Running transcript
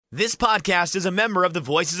This podcast is a member of the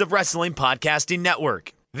Voices of Wrestling Podcasting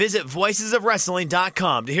Network. Visit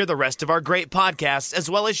voicesofwrestling.com to hear the rest of our great podcasts, as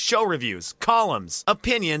well as show reviews, columns,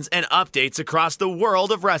 opinions, and updates across the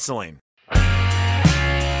world of wrestling.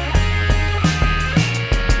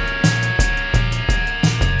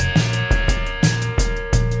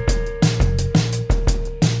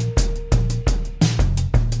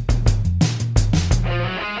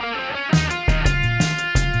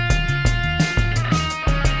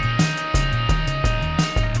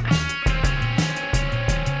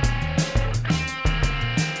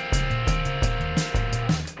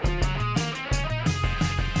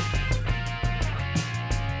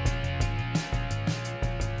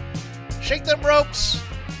 Shake them ropes.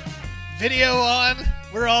 Video on.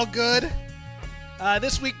 We're all good.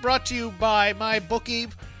 This week brought to you by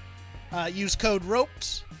MyBookie. Use code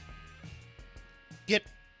ROPES. Get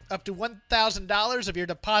up to $1,000 of your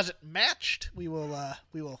deposit matched. We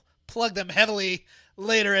will plug them heavily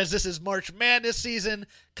later, as this is March Madness season.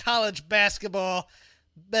 College basketball.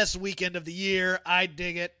 Best weekend of the year. I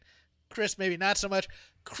dig it. Chris, maybe not so much.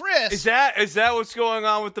 Chris, is that what's going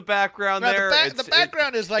on with the background there? The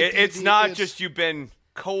background is like it's not just you've been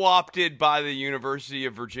co-opted by the University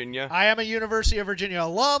of Virginia. I am a University of Virginia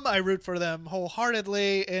alum. I root for them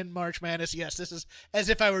wholeheartedly in March Madness. Yes, this is as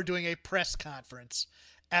if I were doing a press conference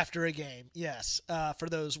after a game. Yes, for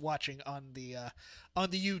those watching on the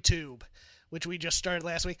YouTube, which we just started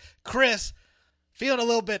last week. Chris, feeling a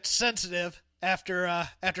little bit sensitive after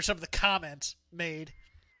some of the comments made.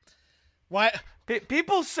 Why?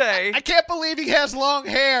 People say... I can't believe he has long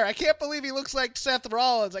hair. I can't believe he looks like Seth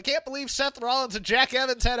Rollins. I can't believe Seth Rollins and Jack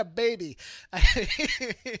Evans had a baby.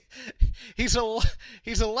 He's a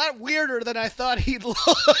lot weirder than I thought he'd look.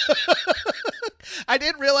 I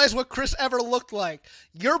didn't realize what Chris ever looked like.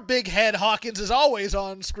 Your big head Hawkins is always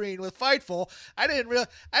on screen with Fightful. I didn't realize.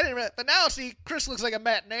 But now, see, Chris looks like a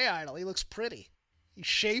matinee idol. He looks pretty. He's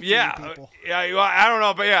shaved for you people. I don't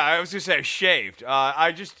know, but yeah, I was going to say shaved.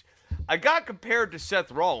 I got compared to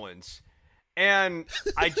Seth Rollins, and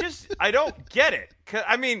I don't get it.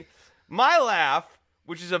 I mean, my laugh,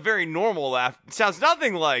 which is a very normal laugh, sounds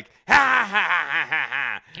nothing like ha ha ha ha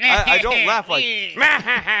ha. I don't laugh like ha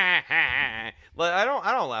ha ha ha. Like I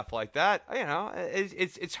don't laugh like that. You know,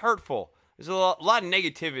 it's hurtful. There's a lot of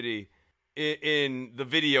negativity in the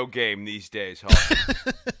video game these days.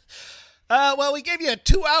 Well, we gave you a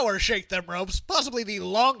 2-hour Shake Them Ropes, possibly the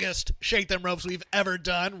longest Shake Them Ropes we've ever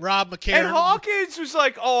done. Rob McCarron. And Hawkins was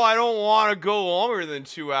like, I don't want to go longer than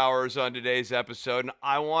 2 hours on today's episode, and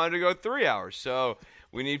I wanted to go 3 hours. So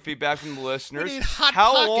we need feedback from the listeners. We need Hot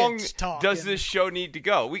How Pockets long does this show need to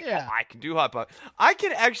go? I can do Hot Pockets. I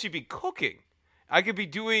could actually be cooking. I could be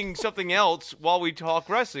doing something else while we talk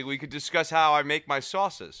wrestling. We could discuss how I make my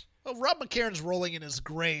sauces. Well, Rob McCarron's rolling in his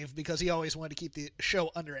grave because he always wanted to keep the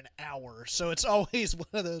show under an hour. So it's always one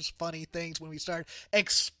of those funny things when we start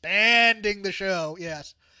expanding the show.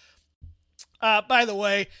 Yes. By the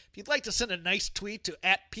way, if you'd like to send a nice tweet to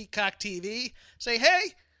 @PeacockTV, say,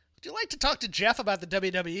 hey, would you like to talk to Jeff about the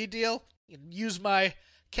WWE deal? You can use my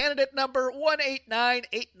candidate number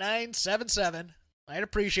 1898977. I'd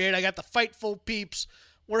appreciate it. I got the Fightful peeps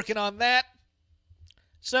working on that.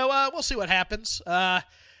 So we'll see what happens.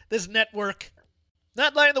 This network,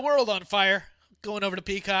 not lighting the world on fire, going over to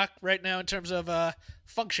Peacock right now in terms of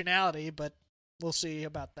functionality, but we'll see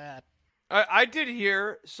about that. I did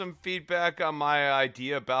hear some feedback on my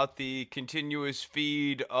idea about the continuous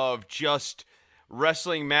feed of just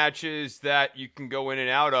wrestling matches that you can go in and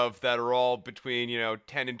out of that are all between,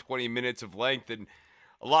 10 and 20 minutes of length, and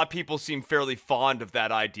a lot of people seem fairly fond of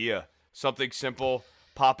that idea. Something simple.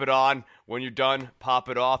 Pop it on. When you're done, pop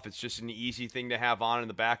it off. It's just an easy thing to have on in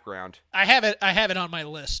the background. I have it on my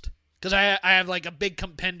list because I have like a big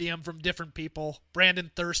compendium from different people.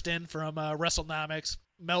 Brandon Thurston from WrestleNomics,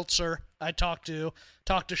 Meltzer. I talked to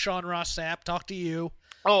Sean Ross Sapp. Talked to you.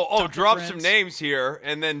 Drop some names here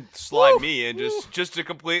and then slide me in just to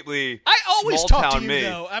completely. I always talk to you me.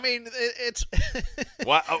 though. I mean, it's.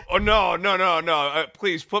 What? Oh no!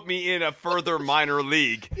 Please put me in a further minor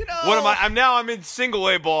league. What am I? I'm in single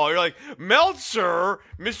A ball. You're like Meltzer,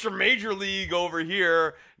 Mr. Major League over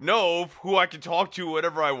here. No, who I can talk to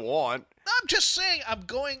whatever I want. I'm just saying. I'm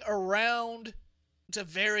going around to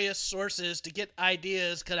various sources to get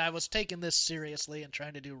ideas because I was taking this seriously and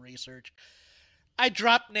trying to do research. I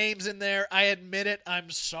dropped names in there. I admit it.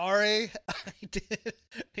 I'm sorry. I did.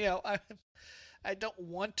 I don't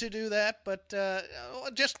want to do that, but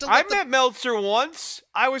just to I met Meltzer once.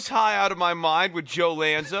 I was high out of my mind with Joe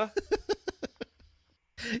Lanza.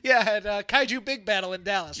 Yeah, at Kaiju Big Battle in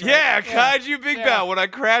Dallas. Right? Yeah, Kaiju Big Yeah. Battle. When I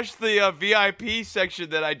crashed the VIP section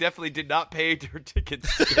that I definitely did not pay their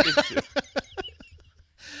tickets to get into.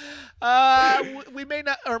 We may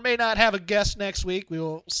not or may not have a guest next week. We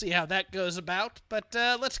will see how that goes about. But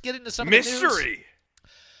let's get into some of the news. Mystery.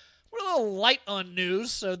 We're a little light on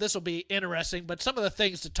news, so this will be interesting. But some of the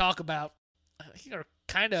things to talk about are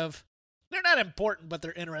kind of, they're not important, but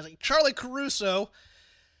they're interesting. Charly Caruso,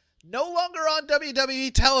 no longer on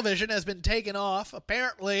WWE television, has been taken off.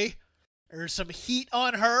 Apparently, there's some heat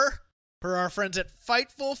on her, per our friends at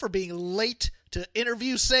Fightful, for being late to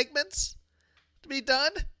interview segments to be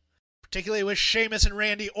done, particularly with Sheamus and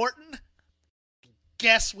Randy Orton.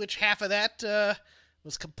 Guess which half of that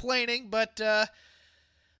was complaining, but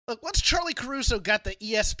look, once Charly Caruso got the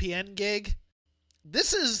ESPN gig,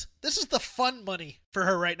 this is the fun money for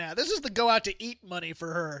her right now. This is the go out to eat money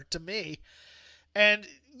for her, to me. And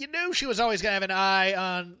you knew she was always going to have an eye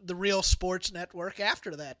on the Real Sports Network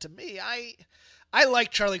after that. To me, I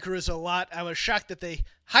like Charly Caruso a lot. I was shocked that they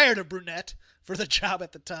hired a brunette for the job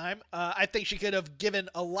at the time. I think she could have given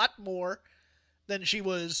a lot more than she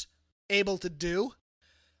was able to do.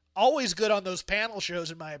 Always good on those panel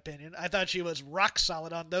shows, in my opinion. I thought she was rock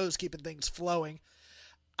solid on those, keeping things flowing.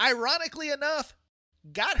 Ironically enough,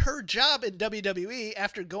 got her job in WWE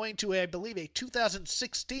after going to, I believe, a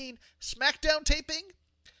 2016 SmackDown taping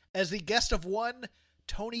as the guest of one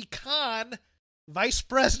Tony Khan, vice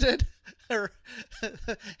president or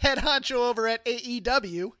head honcho over at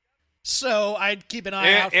AEW. So I'd keep an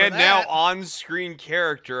eye out for that. And now on-screen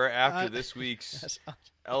character after this week's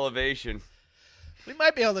elevation. We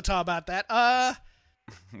might be able to talk about that.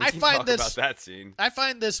 We can talk about that scene. I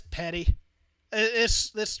find this petty.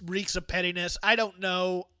 This reeks of pettiness. I don't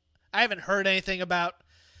know. I haven't heard anything about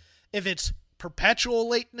if it's perpetual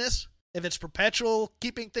lateness, if it's perpetual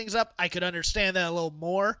keeping things up. I could understand that a little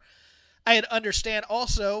more. I'd understand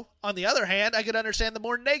also, on the other hand, I could understand the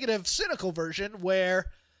more negative, cynical version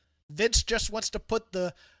where Vince just wants to put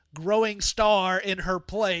the growing star in her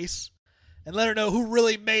place and let her know who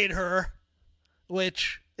really made her,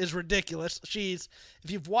 which is ridiculous. If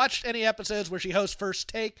you've watched any episodes where she hosts First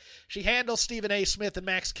Take, she handles Stephen A. Smith and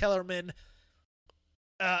Max Kellerman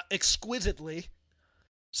exquisitely.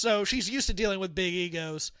 So she's used to dealing with big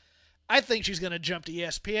egos. I think she's going to jump to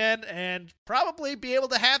ESPN and probably be able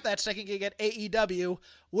to have that second gig at AEW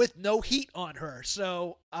with no heat on her.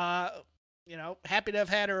 So, happy to have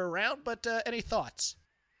had her around, but any thoughts?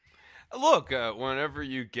 Look, whenever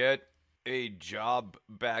you get a job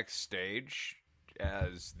backstage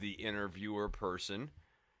as the interviewer person.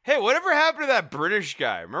 Hey, whatever happened to that British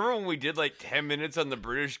guy? Remember when we did like 10 minutes on the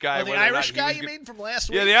British guy? Oh, the Irish guy you mean from last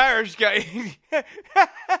week? Yeah, the Irish guy.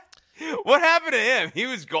 What happened to him? He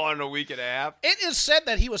was gone a week and a half. It is said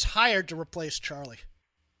that he was hired to replace Charlie.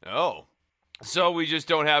 Oh. So we just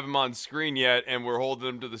don't have him on screen yet, and we're holding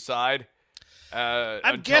him to the side?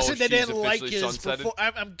 I'm guessing they didn't like his sunsetted?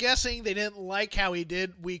 I'm guessing they didn't like how he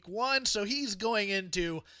did week one, so he's going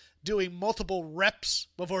into doing multiple reps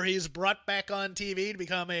before he's brought back on TV to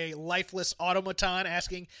become a lifeless automaton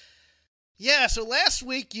asking, yeah, so last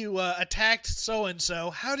week you attacked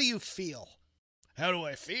so-and-so. How do you feel? How do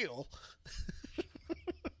I feel?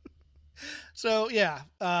 So, yeah,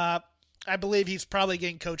 I believe he's probably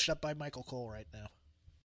getting coached up by Michael Cole right now.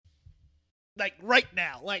 Like, right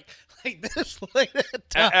now. Like this late at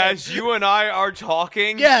time. As you and I are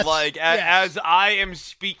talking? Yes. As I am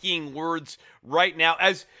speaking words right now,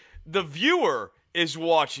 as the viewer is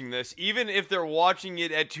watching this, even if they're watching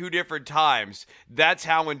it at two different times, that's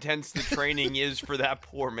how intense the training is for that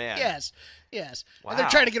poor man. Yes. Wow. And they're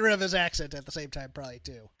trying to get rid of his accent at the same time, probably,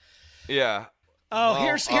 too. Yeah. Oh, well,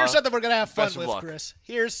 here's something we're going to have fun with, luck. Chris.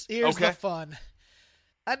 Here's Okay. the fun.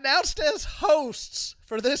 Announced as hosts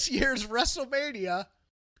for this year's WrestleMania,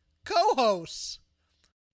 co-hosts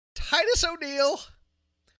Titus O'Neil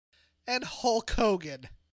and Hulk Hogan.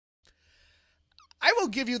 I will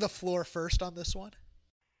give you the floor first on this one.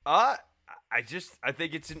 I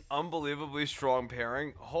think it's an unbelievably strong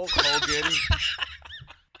pairing. Hulk Hogan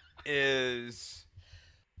is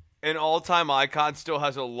an all-time icon, still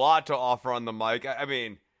has a lot to offer on the mic. I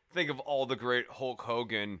mean, think of all the great Hulk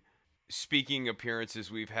Hogan speaking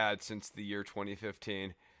appearances we've had since the year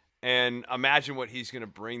 2015. And imagine what he's going to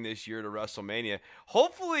bring this year to WrestleMania.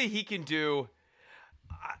 Hopefully he can do,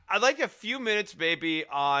 I'd like a few minutes maybe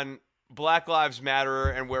on Black Lives Matter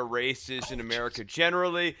and where race is in America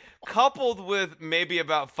generally, coupled with maybe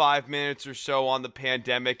about 5 minutes or so on the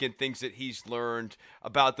pandemic and things that he's learned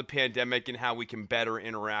about the pandemic and how we can better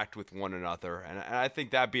interact with one another. And I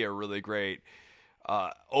think that'd be a really great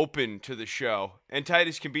open to the show. And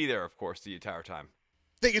Titus can be there, of course, the entire time.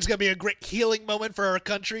 Think it's going to be a great healing moment for our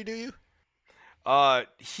country, do you?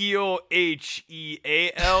 Heel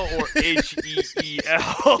H-E-A-L or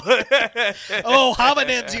H-E-E-L? Oh,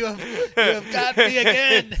 hominids, you have got me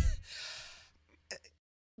again.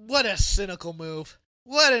 What a cynical move.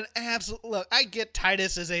 What an absolute... Look, I get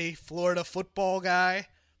Titus as a Florida football guy,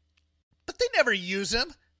 but they never use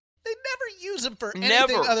him. They never use him for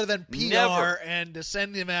anything other than PR and to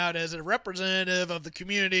send him out as a representative of the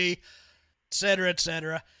community, et cetera, et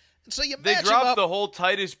cetera. And so they dropped the whole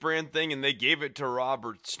Titus brand thing and they gave it to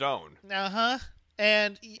Robert Stone. Uh-huh.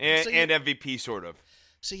 And MVP, sort of.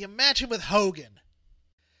 So you match him with Hogan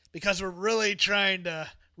because we're really trying to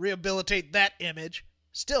rehabilitate that image.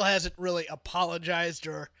 Still hasn't really apologized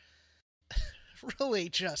or really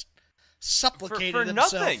just supplicated for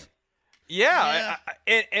himself. Nothing. Yeah.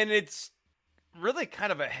 And it's really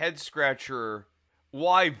kind of a head-scratcher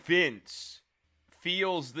why Vince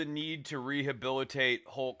feels the need to rehabilitate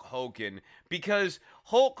Hulk Hogan, because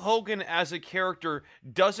Hulk Hogan as a character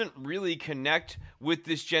doesn't really connect with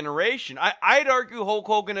this generation. I'd argue Hulk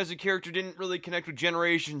Hogan as a character didn't really connect with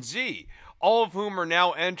Generation Z, all of whom are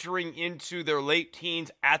now entering into their late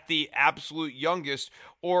teens at the absolute youngest,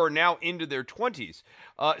 or are now into their 20s.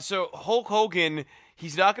 So Hulk Hogan,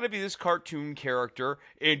 he's not going to be this cartoon character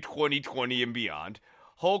in 2020 and beyond.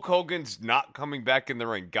 Hulk Hogan's not coming back in the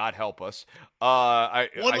ring. God help us.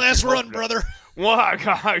 One last run, brother. Well,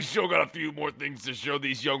 I still got a few more things to show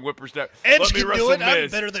these young whippersnappers. Edge can do it.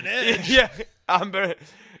 I'm better than Edge. Yeah, I'm better.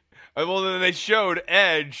 Well, then they showed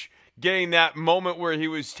Edge getting that moment where he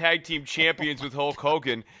was tag team champions with Hulk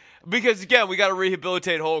Hogan. Because, again, we got to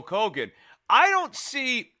rehabilitate Hulk Hogan. I don't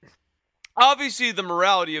see... Obviously, the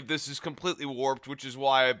morality of this is completely warped, which is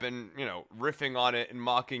why I've been, riffing on it and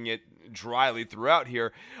mocking it dryly throughout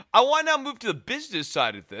here. I want to now move to the business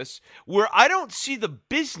side of this, where I don't see the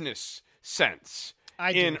business sense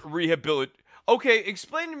in rehabilitate. Okay,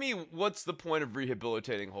 explain to me what's the point of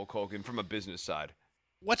rehabilitating Hulk Hogan from a business side.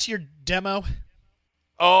 What's your demo?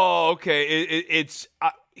 Oh, okay.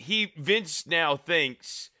 Vince now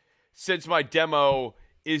thinks, since my demo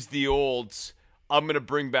is the olds, I'm going to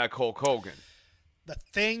bring back Hulk Hogan. The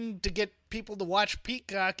thing to get people to watch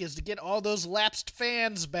Peacock is to get all those lapsed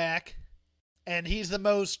fans back. And he's the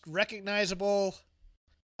most recognizable,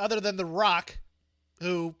 other than The Rock,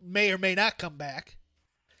 who may or may not come back.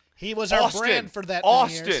 He was our brand for that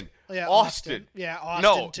many years. Yeah, Austin. Yeah,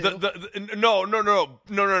 Austin too.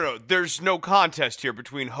 No. There's no contest here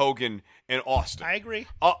between Hogan and Austin. I agree.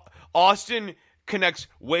 Austin connects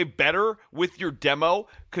way better with your demo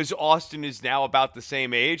because Austin is now about the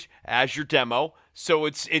same age as your demo. So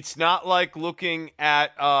it's not like looking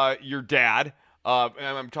at your dad.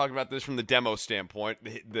 I'm talking about this from the demo standpoint,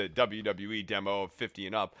 the WWE demo of 50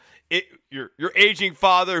 and up. Your aging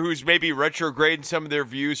father who's maybe retrograding some of their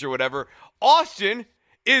views or whatever. Austin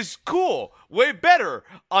is cool, way better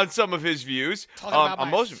on some of his views. Talking about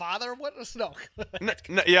my father? What? No.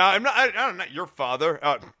 Yeah, I'm not your father.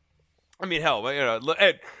 I mean, hell,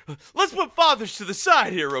 Ed, let's put fathers to the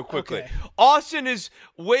side here real quickly. Okay. Austin is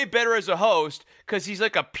way better as a host because he's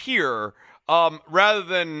like a peer rather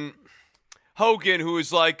than Hogan, who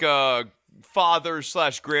is like a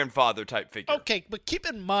father/grandfather type figure. Okay, but keep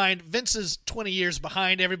in mind, Vince is 20 years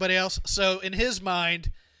behind everybody else. So in his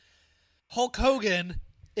mind, Hulk Hogan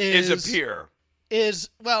is a peer. He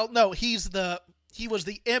was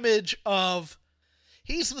the image of,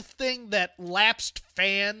 he's the thing that lapsed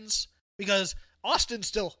fans, because Austin's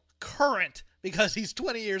still current because he's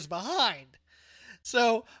 20 years behind.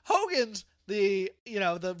 So Hogan's the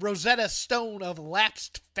Rosetta Stone of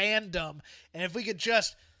lapsed fandom, and if we could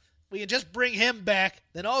just bring him back,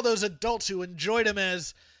 then all those adults who enjoyed him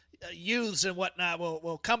as youths and whatnot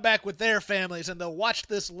will come back with their families, and they'll watch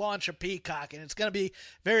this launch of Peacock, and it's going to be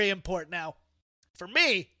very important. Now, for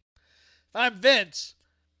me, if I'm Vince,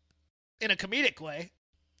 in a comedic way,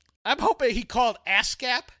 I'm hoping he called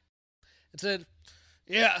ASCAP and said,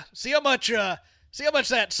 "Yeah, see how much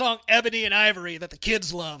that song Ebony and Ivory that the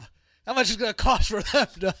kids love, how much it's going to cost for them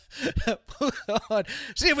to put on.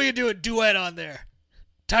 See if we can do a duet on there.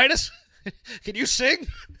 Titus, can you sing?"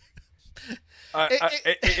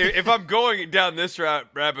 If I'm going down this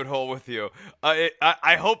rabbit hole with you,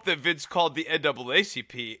 I hope that Vince called the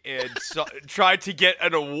NAACP and tried to get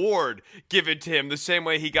an award given to him the same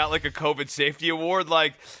way he got like a COVID safety award,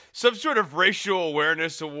 like some sort of racial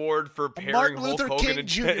awareness award for pairing Martin Luther Hulk Hogan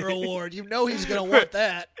King and Jr. award. You know he's going to want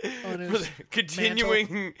that on his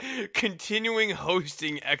continuing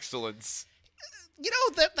hosting excellence.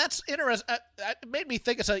 That's interesting. It made me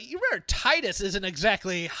think of something. You remember Titus isn't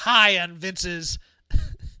exactly high on Vince's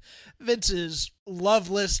Vince's love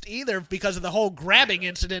list either because of the whole grabbing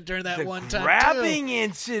incident during that one time. Grabbing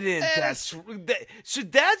incident. So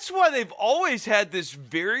that's why they've always had this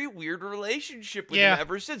very weird relationship with him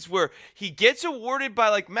ever since, where he gets awarded by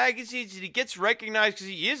like magazines and he gets recognized because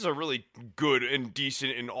he is a really good and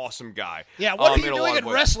decent and awesome guy. Yeah, what are you doing in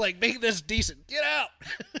wrestling? Make this decent. Get out.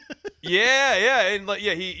 And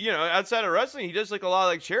he outside of wrestling, he does like a lot of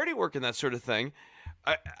like charity work and that sort of thing.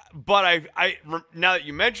 But I now that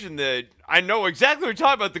you mentioned that, I know exactly what you're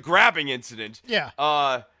talking about, the grabbing incident.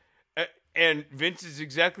 Yeah. And Vince is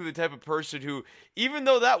exactly the type of person who, even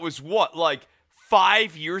though that was like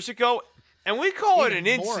 5 years ago, and we call it an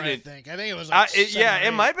incident. I think it was like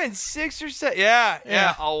it might have been 6 or 7.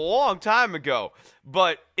 Yeah, a long time ago.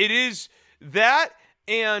 But it is that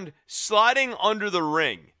and sliding under the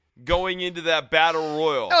ring going into that battle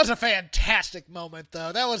royal. That was a fantastic moment,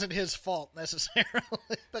 though. That wasn't his fault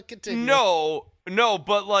necessarily. But continue. No,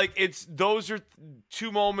 but like those are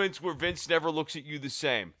two moments where Vince never looks at you the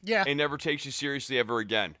same. Yeah. And never takes you seriously ever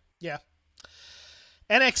again. Yeah.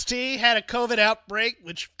 NXT had a COVID outbreak,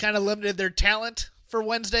 which kind of limited their talent for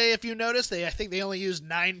Wednesday, if you notice. I think they only used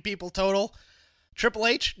 9 people total. Triple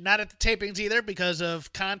H, not at the tapings either because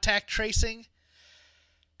of contact tracing.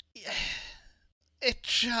 It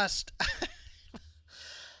just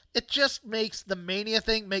makes the Mania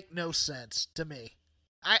thing make no sense to me.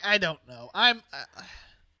 I don't know. I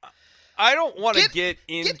don't want to get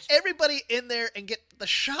everybody in there and get the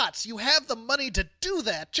shots. You have the money to do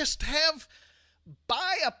that. Just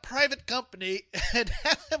buy a private company and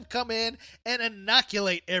have them come in and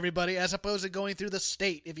inoculate everybody as opposed to going through the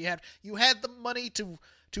state. If you had the money to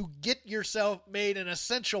get yourself made an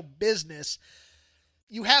essential business.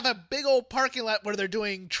 You have a big old parking lot where they're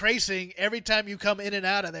doing tracing every time you come in and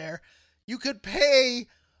out of there. You could pay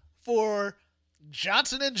for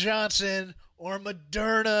Johnson & Johnson or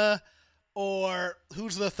Moderna or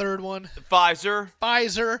who's the third one?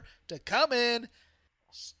 Pfizer to come in,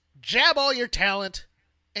 jab all your talent,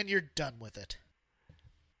 and you're done with it.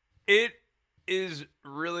 It is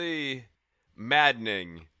really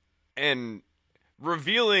maddening and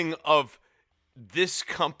revealing of this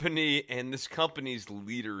company and this company's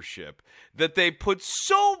leadership that they put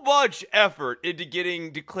so much effort into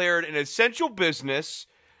getting declared an essential business,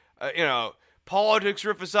 politics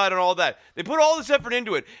riff aside and all that. They put all this effort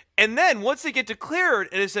into it. And then once they get declared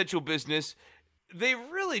an essential business, they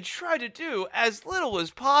really try to do as little as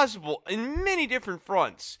possible in many different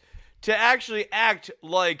fronts to actually act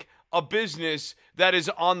like a business that is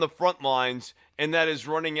on the front lines and that is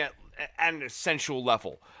running at an essential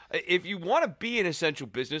level. If you want to be an essential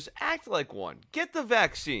business, act like one. Get the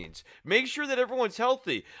vaccines. Make sure that everyone's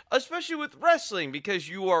healthy, especially with wrestling, because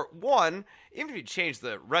you are, one, even if you change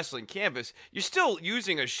the wrestling canvas, you're still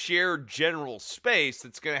using a shared general space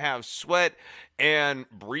that's going to have sweat and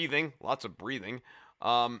breathing, lots of breathing.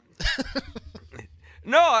 No,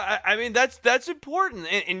 I mean, that's important.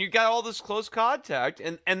 And you got all this close contact,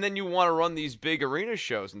 and then you want to run these big arena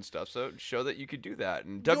shows and stuff, so show that you could do that.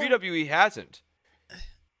 And WWE hasn't.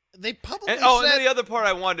 They publicly said... and then the other part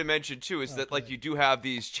I wanted to mention, too, is that, like, you do have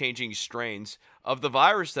these changing strains of the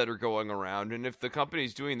virus that are going around, and if the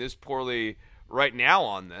company's doing this poorly right now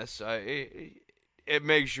on this, it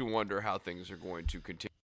makes you wonder how things are going to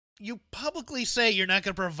continue. You publicly say you're not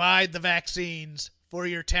going to provide the vaccines for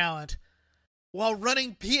your talent while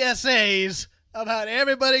running PSAs about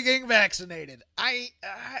everybody getting vaccinated. I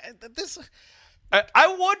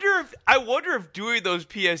wonder if doing those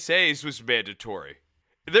PSAs was mandatory.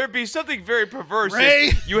 There'd be something very perverse.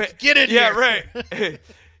 Ray, get in here. Yeah, Ray.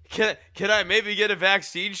 Can I maybe get a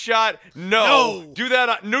vaccine shot? No. Do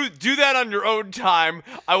that on your own time.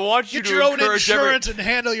 I want you get to your own encourage insurance and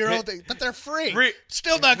handle your own thing. But they're free.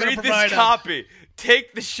 Still not going to provide Read this copy.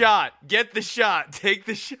 Take the shot. Get the shot. Take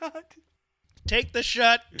the shot. Take the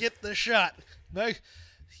shot. Get the shot. Hey.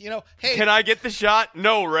 Can I get the shot?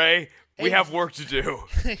 No, Ray. We have work to do.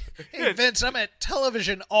 Hey, Vince, I'm at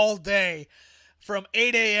television all day from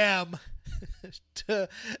 8 a.m. to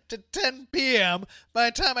 10 p.m. By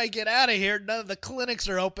the time I get out of here, none of the clinics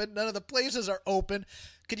are open. None of the places are open.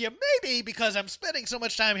 Could you maybe, because I'm spending so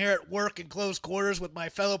much time here at work in close quarters with my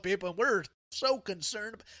fellow people, and we're so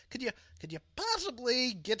concerned, could you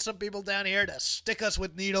possibly get some people down here to stick us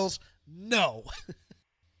with needles? No.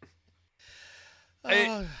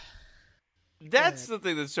 That's the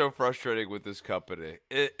thing that's so frustrating with this company.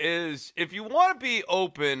 It is, if you want to be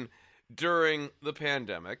open during the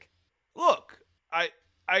pandemic, look, I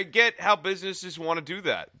get how businesses want to do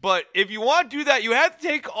that. But if you want to do that, you have to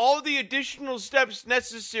take all the additional steps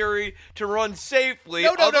necessary to run safely.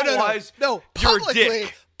 No. Otherwise, you're a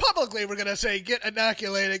dick. publicly, we're going to say get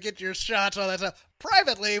inoculated, get your shots, all that stuff.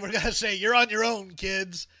 Privately, we're going to say you're on your own,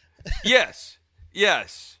 kids. Yes.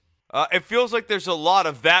 It feels like there's a lot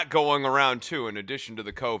of that going around, too, in addition to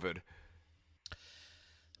the COVID.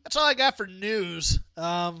 That's all I got for news.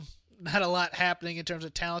 Not a lot happening in terms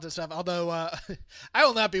of talent and stuff, although I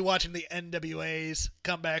will not be watching the NWA's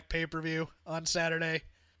comeback pay-per-view on Saturday.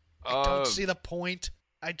 I don't see the point.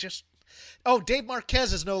 Dave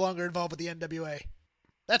Marquez is no longer involved with the NWA.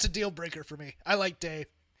 That's a deal breaker for me. I like Dave.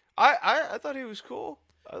 I thought he was cool.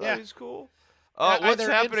 I thought he was cool. What's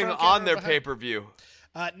Either happening on their pay-per-view?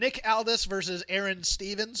 Nick Aldis versus Aaron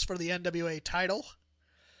Stevens for the NWA title.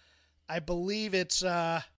 I believe it's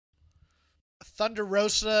Thunder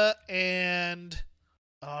Rosa and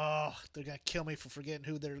they're gonna kill me for forgetting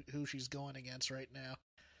who she's going against right now.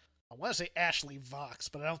 I want to say Ashley Vox,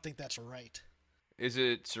 but I don't think that's right. Is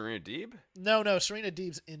it Serena Deeb? No, Serena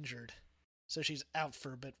Deeb's injured, so she's out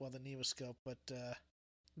for a bit while the knee was scoped. But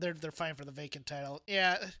they're fighting for the vacant title.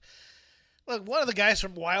 Yeah, look, one of the guys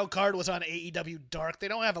from Wildcard was on AEW Dark. They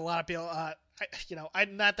don't have a lot of people.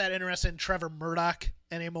 I'm not that interested in Trevor Murdoch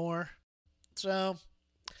anymore. So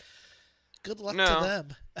good luck to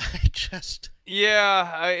them.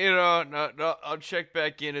 I'll check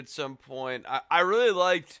back in at some point. I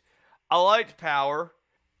liked Power.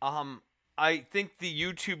 I think the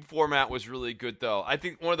YouTube format was really good, though. I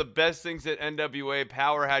think one of the best things that NWA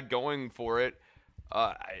Power had going for it,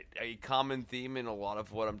 a common theme in a lot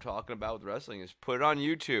of what I'm talking about with wrestling, is put it on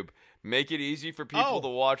YouTube. Make it easy for people to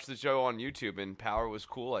watch the show on YouTube, and Power was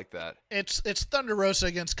cool like that. It's Thunder Rosa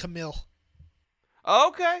against Camille.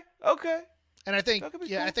 Okay. And I think, cool.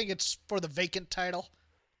 I think it's for the vacant title.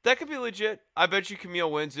 That could be legit. I bet you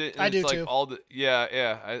Camille wins it. And I it's do like too. All the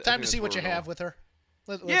Time to see what you have with her.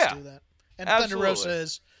 Let's do that. And absolutely. Thunder Rosa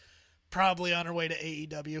is probably on her way to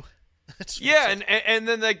AEW. and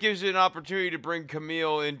then that gives you an opportunity to bring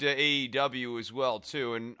Camille into AEW as well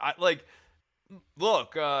too. And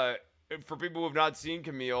look, for people who have not seen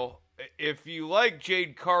Camille, if you like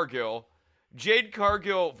Jade Cargill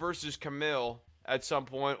versus Camille at some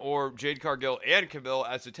point, or Jade Cargill and Camille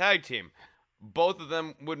as a tag team, both of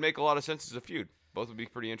them would make a lot of sense as a feud. Both would be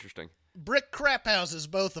pretty interesting. Brick crap houses,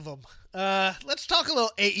 both of them. Let's talk a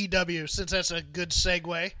little AEW, since that's a good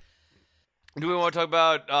segue. Do we want to talk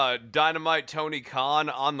about Dynamite Tony Khan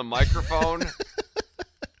on the microphone?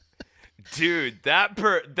 Dude, that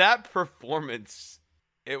performance,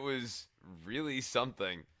 it was really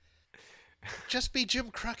something. Just be Jim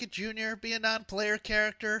Crockett Jr., be a non-player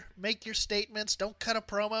character, make your statements, don't cut a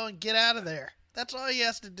promo, and get out of there. That's all he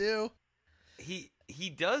has to do. He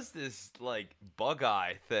does this like bug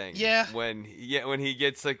eye thing. Yeah. When he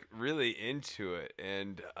gets like really into it,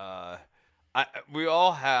 and we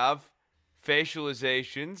all have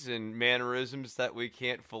facializations and mannerisms that we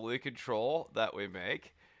can't fully control that we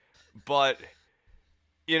make, but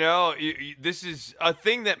this is a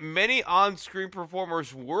thing that many on-screen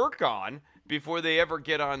performers work on before they ever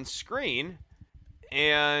get on screen.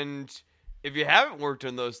 And if you haven't worked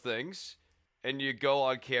on those things and you go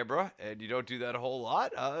on camera and you don't do that a whole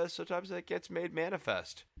lot, sometimes that gets made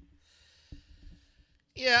manifest.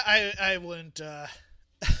 Yeah, I wouldn't.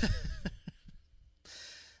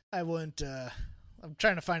 I'm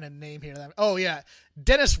trying to find a name here. Oh, yeah.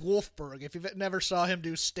 Dennis Wolfberg. If you've never saw him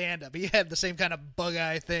do stand-up, he had the same kind of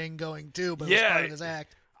bug-eye thing going, too, but it was part of his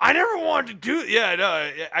act. I never wanted to do it. Yeah,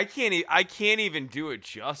 no, I can't even do it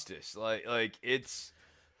justice. Like it's...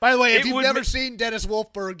 By the way, if you've never seen Dennis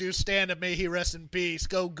Wolfberg do stand-up, may he rest in peace,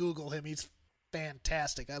 go Google him. He's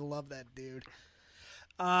fantastic. I love that dude.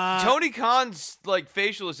 Tony Khan's like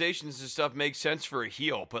facializations and stuff make sense for a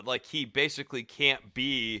heel, but like he basically can't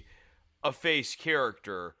be a face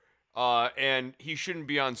character, and he shouldn't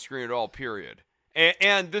be on screen at all, period.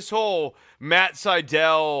 And this whole Matt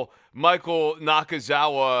Sydal, Michael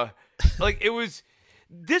Nakazawa, like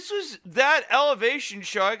this was that Elevation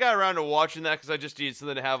show. I got around to watching that because I just needed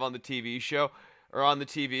something to have on the TV show, or on the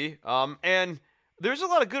TV. And there's a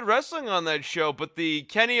lot of good wrestling on that show, but the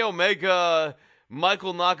Kenny Omega,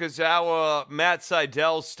 Michael Nakazawa, Matt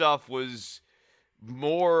Sydal stuff was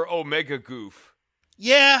more Omega goof.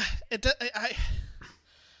 Yeah,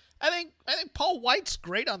 I think Paul White's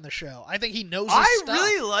great on the show. I think he knows his stuff. I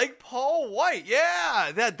really like Paul White.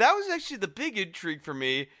 Yeah, that was actually the big intrigue for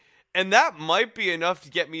me, and that might be enough to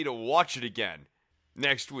get me to watch it again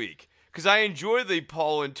next week because I enjoy the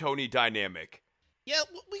Paul and Tony dynamic. Yeah,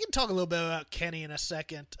 we can talk a little bit about Kenny in a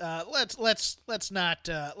second. Let's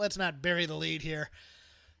not bury the lead here.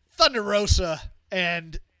 Thunder Rosa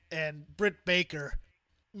and Britt Baker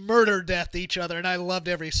murder death each other, and I loved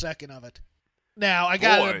every second of it. Now I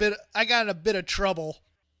got in a bit of trouble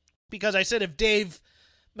because I said if Dave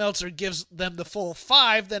Meltzer gives them the full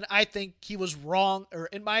 5, then I think he was wrong, or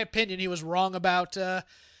in my opinion, he was wrong about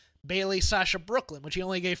Bayley Sasha Brooklyn, which he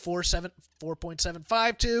only gave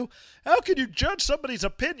 4.75 to. How can you judge somebody's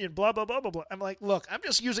opinion? Blah, blah, blah, blah, blah. I'm like, look, I'm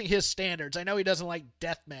just using his standards. I know he doesn't like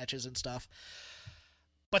death matches and stuff,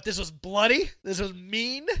 but this was bloody. This was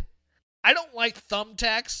mean. I don't like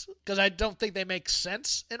thumbtacks because I don't think they make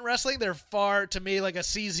sense in wrestling. They're far, to me, like a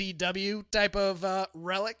CZW type of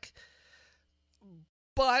relic.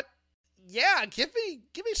 But yeah, give me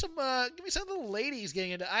some of the ladies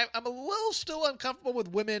getting into. I'm a little still uncomfortable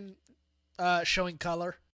with women showing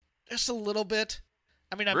color, just a little bit.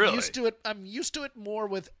 I mean, I'm Really? used to it. I'm used to it more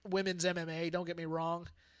with women's MMA. Don't get me wrong.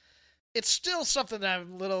 It's still something that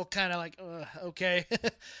I'm a little kind of like, okay,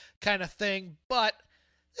 kind of thing. But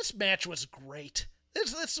this match was great.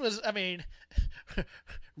 This was, I mean,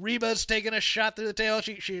 Reba's taking a shot through the tail.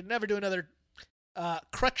 She'd never do another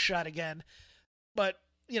crutch shot again. But,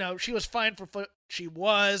 you know, she was fine for foot. She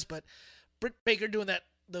was, but Britt Baker doing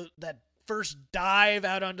that first dive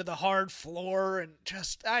out onto the hard floor, and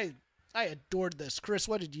just I adored this. Chris,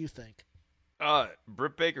 what did you think?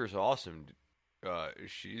 Britt Baker's awesome.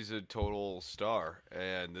 She's a total star,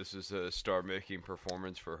 and this is a star-making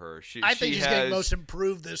performance for her. I think she's getting most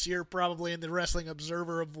improved this year, probably in the Wrestling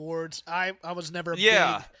Observer Awards. I was never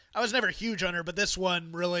I was never huge on her, but this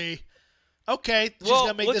one really okay. She's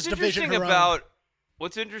gonna make this division her own.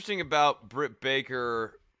 What's interesting about Britt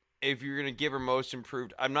Baker, if you're gonna give her most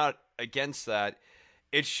improved, I'm not against that.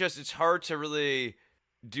 It's just it's hard to really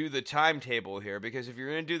do the timetable here, because if you're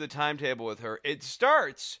gonna do the timetable with her, it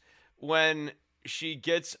starts when she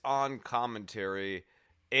gets on commentary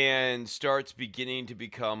and starts beginning to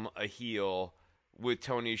become a heel with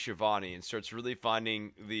Tony Schiavone and starts really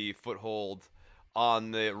finding the foothold on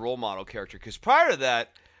the role model character. Because prior to that,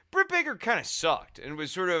 Britt Baker kind of sucked and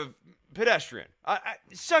was sort of pedestrian.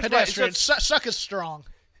 Pedestrian. Suck is strong.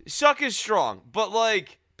 Suck is strong, but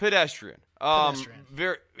like pedestrian. Pedestrian.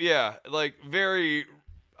 Very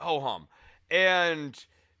ho-hum. And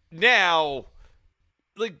now,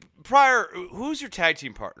 like prior, who's your tag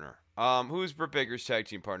team partner? Who's Britt Baker's tag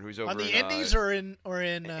team partner? Who's over on the in, Indies or in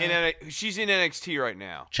she's in NXT right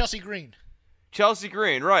now. Chelsea Green. Chelsea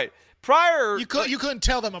Green, right? Prior, you couldn't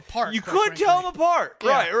tell them apart. You couldn't tell them apart,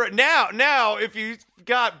 yeah. Right? Now, if you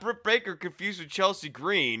got Britt Baker confused with Chelsea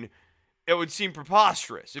Green, it would seem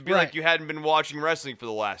preposterous. It'd be like you hadn't been watching wrestling for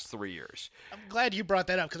the last 3 years. I'm glad you brought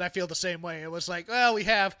that up because I feel the same way. It was like, well, we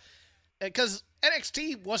have because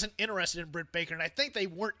NXT wasn't interested in Britt Baker, and I think they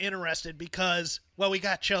weren't interested because, well, we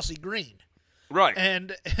got Chelsea Green. Right.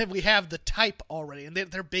 And we have the type already, and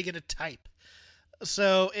they're big into type.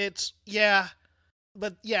 So it's, yeah.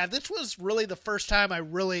 But, yeah, this was really the first time I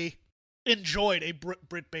really enjoyed a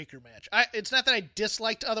Britt Baker match. It's not that I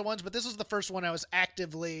disliked other ones, but this is the first one I was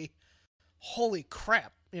actively, holy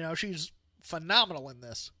crap, she's phenomenal in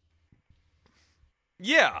this.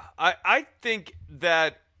 Yeah, I think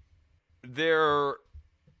that there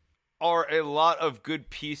are a lot of good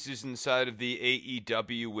pieces inside of the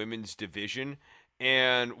AEW women's division,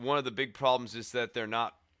 and one of the big problems is that they're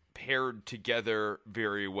not paired together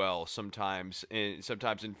very well sometimes in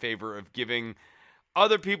favor of giving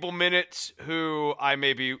other people minutes who I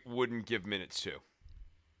maybe wouldn't give minutes to.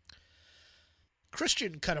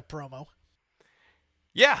 Christian cut a promo.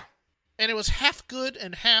 Yeah. And it was half good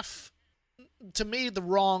and half, to me, the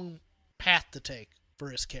wrong path to take for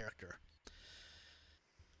his character.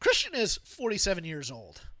 Christian is 47 years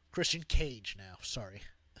old. Christian Cage now, sorry.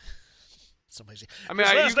 Somebody's. I mean,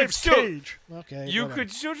 you could still. Cage. Okay. You whatever.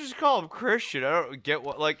 could still just call him Christian. I don't get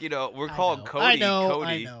what, we're calling Cody. I know.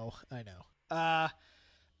 Cody.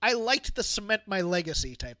 I liked the cement my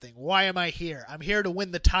legacy type thing. Why am I here? I'm here to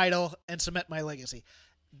win the title and cement my legacy.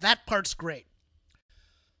 That part's great.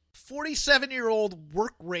 47-year-old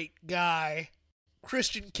work rate guy,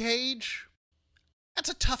 Christian Cage. That's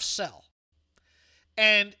a tough sell.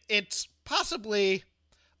 And it's possibly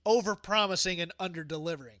over-promising and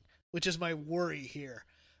under-delivering, which is my worry here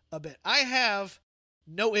a bit. I have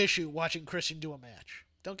no issue watching Christian do a match.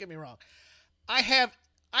 Don't get me wrong. I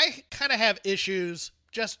kind of have issues,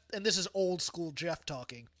 and this is old school Jeff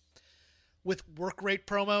talking, with work rate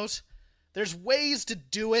promos. There's ways to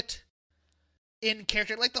do it in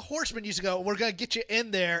character. Like the Horsemen used to go, we're going to get you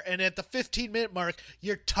in there, and at the 15-minute mark,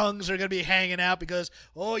 your tongues are going to be hanging out because,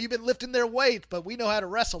 oh, you've been lifting their weight, but we know how to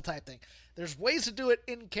wrestle type thing. There's ways to do it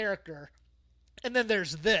in character. And then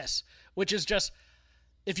there's this, which is just,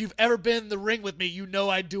 if you've ever been in the ring with me, you know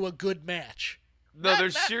I do a good match. No,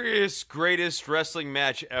 there's serious greatest wrestling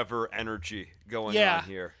match ever energy going on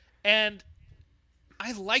here. And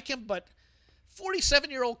I like him, but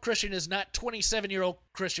 47-year-old Christian is not 27-year-old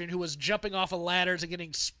Christian who was jumping off of ladders and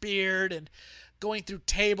getting speared and going through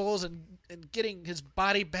tables and getting his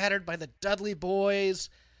body battered by the Dudley Boys.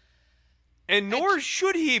 And nor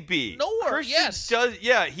should he be. Christian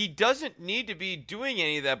he doesn't need to be doing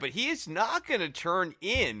any of that, but he is not going to turn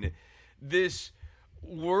in this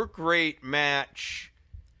work rate match.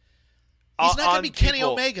 He's not going to be Kenny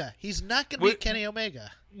Omega. He's not going to be Kenny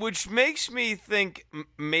Omega. Which makes me think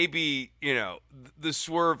maybe, the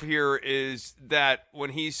swerve here is that when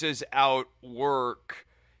he says outwork,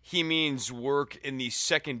 he means work in the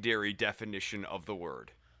secondary definition of the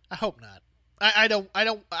word. I hope not. I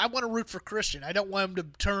want to root for Christian. I don't want him to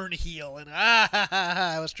turn heel and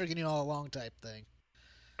I was tricking you all along type thing.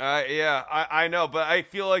 I know, but I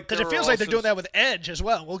feel like because it feels like they're doing that with Edge as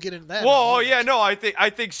well. We'll get into that. Well, I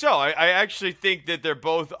think so. I actually think that they're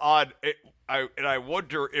both odd. I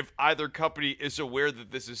wonder if either company is aware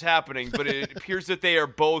that this is happening, but it appears that they are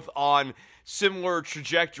both on similar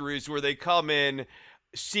trajectories where they come in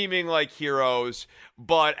seeming like heroes,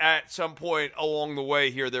 but at some point along the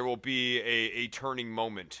way here, there will be a turning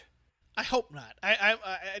moment. I hope not.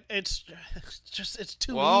 It's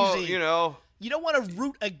too easy. You don't want to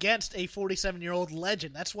root against a 47-year-old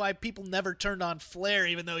legend. That's why people never turned on Flair,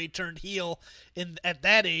 even though he turned heel at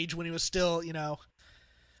that age when he was still,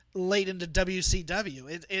 late into WCW.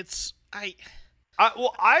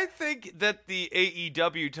 I think that the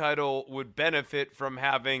AEW title would benefit from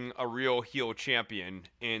having a real heel champion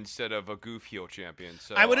instead of a goof heel champion.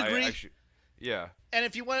 So I would agree. Yeah. And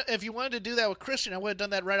if you wanted to do that with Christian, I would have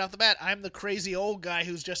done that right off the bat. I'm the crazy old guy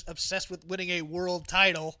who's just obsessed with winning a world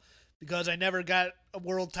title because I never got a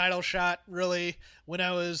world title shot really when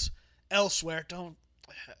I was elsewhere.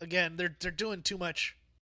 They're doing too much.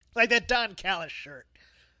 Like that Don Callis shirt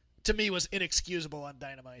to me was inexcusable on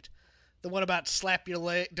Dynamite. The one about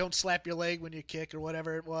don't slap your leg when you kick or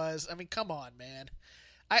whatever it was. I mean, come on, man.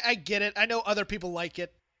 I get it. I know other people like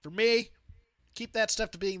it. For me, keep that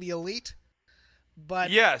stuff to being the elite.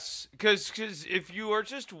 But yes, because if you are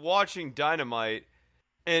just watching Dynamite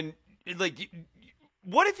and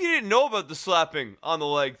what if you didn't know about the slapping on the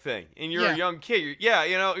leg thing and you're a young kid?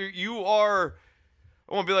 You are.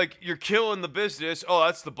 I won't be like you're killing the business. Oh,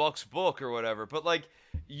 that's the Bucks book or whatever. But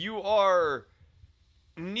you are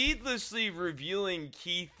needlessly revealing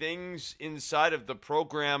key things inside of the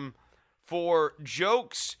program for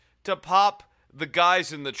jokes to pop the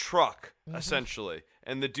guys in the truck, essentially,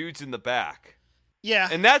 and the dudes in the back. Yeah.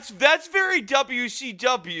 And that's very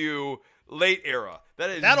WCW late era.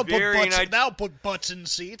 That'll put butts in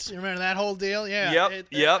seats. You remember that whole deal? Yeah.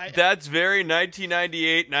 Yep. That's very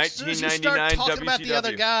 1998, 1999 as soon as you start talking WCW. about the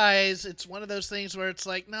other guys, it's one of those things where it's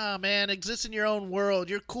like, nah, man, exist in your own world.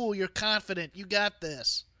 You're cool. You're confident. You got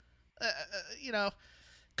this.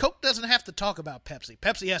 Coke doesn't have to talk about Pepsi.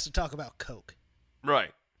 Pepsi has to talk about Coke.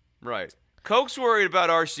 Right. Coke's worried about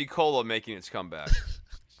RC Cola making its comeback.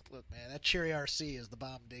 Look, man, that Cherry RC is the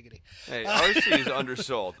bomb diggity. Hey, RC is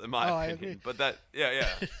undersold, in my opinion. But that, yeah.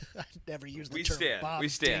 I never used the term bomb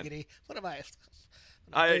diggity. What am I?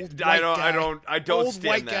 I don't old stand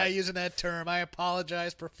white that. Guy using that term. I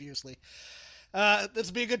apologize profusely. This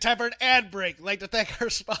will be a good time for an ad break. I'd like to thank our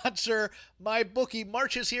sponsor, MyBookie.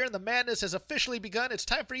 March is here and the madness has officially begun. It's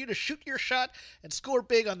time for you to shoot your shot and score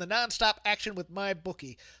big on the nonstop action with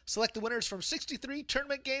MyBookie. Select the winners from 63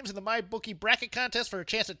 tournament games in the MyBookie bracket contest for a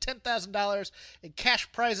chance at $10,000 in cash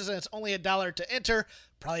prizes, and it's only $1 to enter.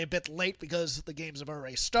 Probably a bit late because the games have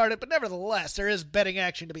already started, but nevertheless, there is betting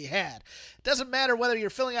action to be had. It doesn't matter whether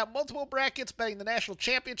you're filling out multiple brackets, betting the national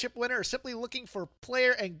championship winner, or simply looking for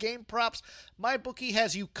player and game props, MyBookie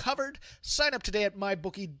has you covered. Sign up today at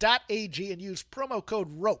mybookie.ag and use promo code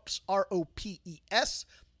ROPES, ROPES,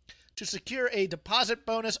 to secure a deposit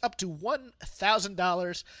bonus up to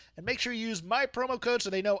 $1,000. And make sure you use my promo code so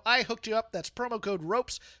they know I hooked you up. That's promo code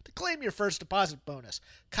ROPES to claim your first deposit bonus.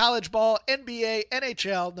 College ball, NBA,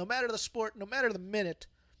 NHL, no matter the sport, no matter the minute,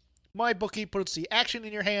 MyBookie puts the action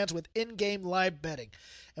in your hands with in-game live betting.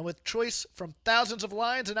 And with choice from thousands of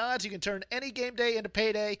lines and odds, you can turn any game day into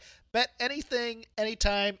payday. Bet anything,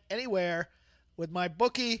 anytime, anywhere with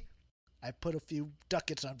MyBookie. I put a few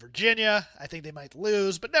ducats on Virginia. I think they might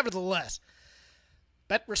lose, but nevertheless,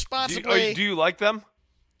 bet responsibly. Do you like them?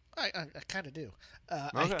 I kind of do.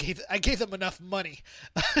 Okay. I gave them enough money.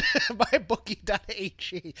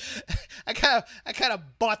 MyBookie.ag. I kind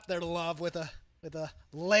of bought their love with a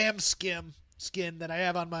lamb skin that I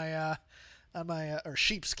have on my or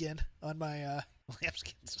sheepskin on my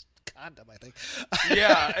lambskin's condom, I think.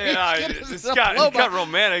 Yeah, it's got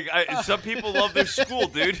romantic. Some people love their school,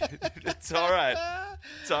 dude. It's all right.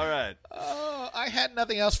 It's all right. Oh, I had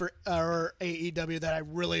nothing else for AEW that I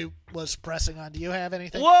really was pressing on. Do you have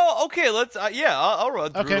anything? Well, okay, let's. I'll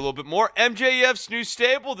run through it a little bit more. MJF's new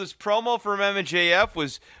stable. This promo from MJF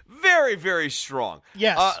was very, very strong.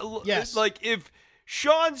 Yes. Yes. Like if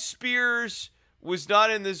Sean Spears was not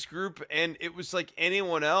in this group and it was like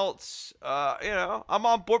anyone else, I'm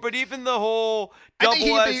on board. But even the whole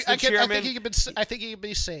Double S, the chairman, I think he could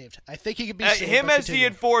be saved. I think he could be saved. Him as the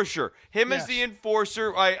enforcer. As the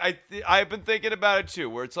enforcer. I've been thinking about it too,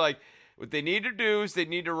 where it's like what they need to do is they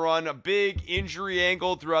need to run a big injury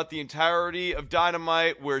angle throughout the entirety of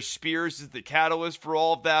Dynamite, where Spears is the catalyst for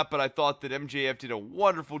all of that. But I thought that MJF did a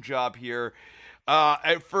wonderful job here.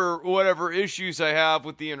 For whatever issues I have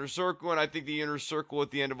with the Inner Circle, and I think the Inner Circle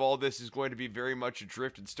at the end of all this is going to be very much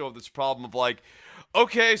adrift and still have this problem of like,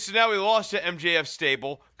 okay, so now we lost to MJF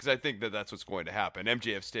stable, because I think that that's what's going to happen.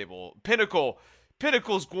 MJF stable,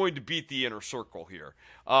 Pinnacle's going to beat the Inner Circle here,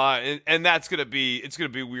 and it's going to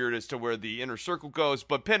be weird as to where the Inner Circle goes,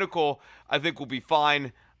 but Pinnacle I think will be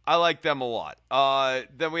fine. I like them a lot.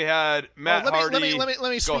 Then we had Matt Hardy. Let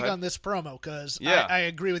me speak on this promo, because I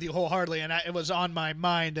agree with you wholeheartedly, and it was on my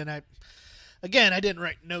mind. And I didn't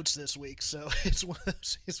write notes this week, so it's one of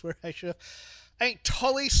those things where I ain't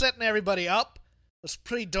totally setting everybody up. It was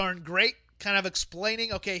pretty darn great, kind of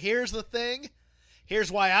explaining, okay, here's the thing,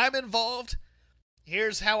 here's why I'm involved,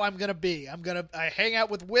 here's how I'm gonna be. I hang out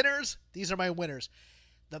with winners. These are my winners.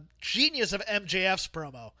 The genius of MJF's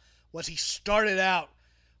promo was he started out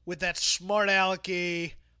with that smart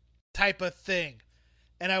alecky type of thing.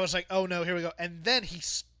 And I was like, oh no, here we go. And then he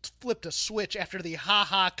flipped a switch after the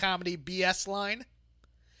ha-ha comedy BS line.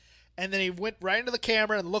 And then he went right into the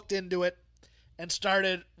camera and looked into it and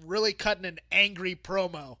started really cutting an angry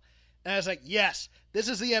promo. And I was like, yes, this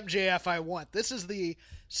is the MJF I want. This is the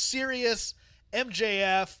serious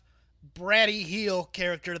MJF bratty heel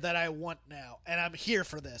character that I want now. And I'm here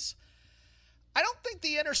for this. I don't think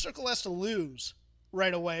the Inner Circle has to lose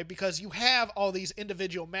right away, because you have all these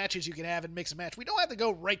individual matches you can have and mix and match. We don't have to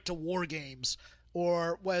go right to War Games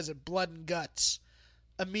or Blood and Guts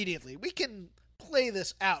immediately. We can play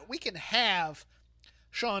this out. We can have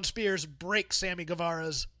Sean Spears break Sammy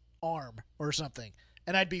Guevara's arm or something,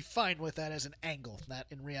 and I'd be fine with that as an angle, not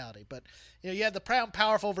in reality. But you have the Proud and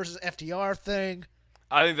Powerful versus FTR thing.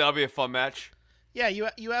 I think that'll be a fun match. Yeah,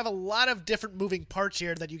 you have a lot of different moving parts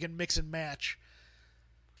here that you can mix and match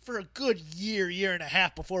for a good year and a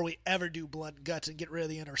half before we ever do Blood and Guts and get rid of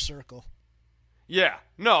the Inner Circle. Yeah,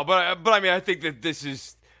 no, but I mean, I think that this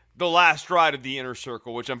is the last ride of the Inner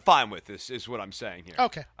Circle, which I'm fine with. This is what I'm saying here.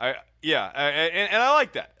 Okay. And I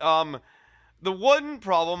like that. The one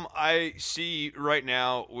problem I see right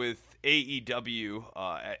now with AEW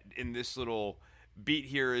in this little beat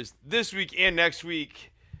here is this week and next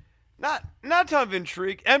week, not a ton of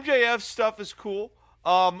intrigue. MJF stuff is cool,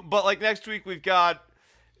 but like next week we got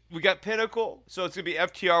Pinnacle, so it's going to be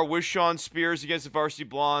FTR with Sean Spears against the Varsity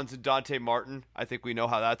Blondes and Dante Martin. I think we know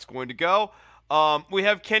how that's going to go. We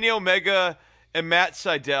have Kenny Omega and Matt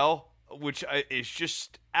Sydal, which is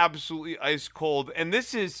just absolutely ice cold. And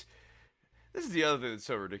this is the other thing that's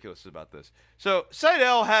so ridiculous about this. So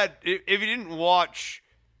Sydal had, if you didn't watch,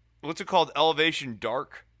 what's it called, Elevation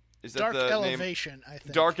Dark? Is that Dark the Elevation, name? I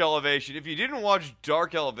think. Dark Elevation. If you didn't watch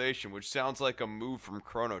Dark Elevation, which sounds like a move from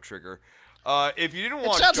Chrono Trigger, if you didn't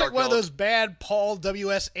watch, it sounds like one of those bad Paul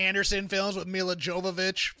W.S. Anderson films with Mila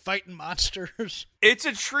Jovovich fighting monsters. It's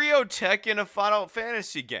a trio tech in a Final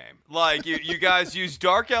Fantasy game. Like you guys use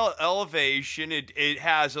Dark Elevation. It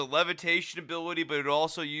has a levitation ability, but it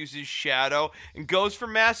also uses shadow and goes for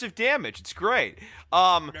massive damage. It's great.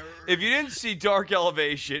 If you didn't see Dark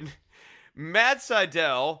Elevation, Matt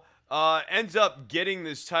Sydal ends up getting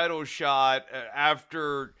this title shot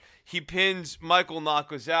after he pins Michael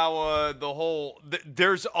Nakazawa.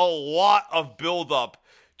 There's a lot of buildup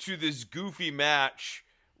to this goofy match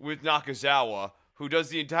with Nakazawa, who does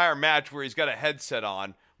the entire match where he's got a headset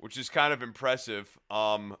on, which is kind of impressive.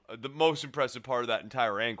 The most impressive part of that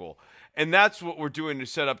entire angle. And that's what we're doing to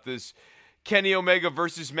set up this Kenny Omega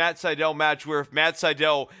versus Matt Sydal match, where if Matt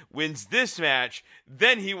Sydal wins this match,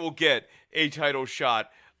 then he will get a title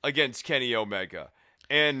shot against Kenny Omega.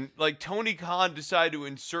 And like Tony Khan decided to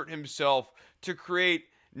insert himself to create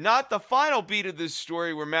not the final beat of this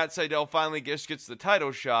story where Matt Sydal finally gets the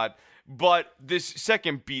title shot, but this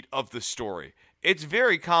second beat of the story. It's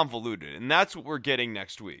very convoluted, and that's what we're getting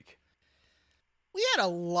next week. We had a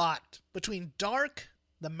lot between Dark,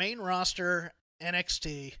 the main roster,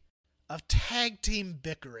 NXT, of tag team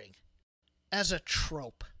bickering as a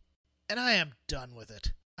trope. And I am done with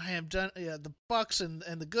it. I am done. The Bucks and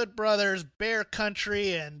the Good Brothers, Bear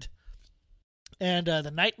Country, and and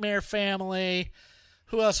the Nightmare Family.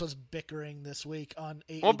 Who else was bickering this week on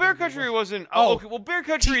AEW? Well, Bear Country wasn't. Oh, okay. Well, Bear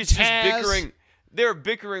Country is just Taz. bickering. They're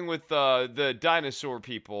bickering with the dinosaur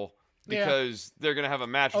people because they're gonna have a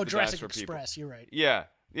match with the Jurassic dinosaur Express. people. You're right. Yeah.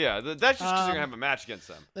 That's just because they're gonna have a match against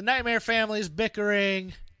them. The Nightmare Family is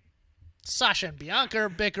bickering. Sasha and Bianca are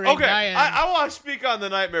bickering. Okay, I want to speak on the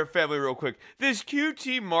Nightmare Family real quick. This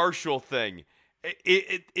QT Marshall thing,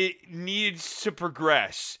 it needs to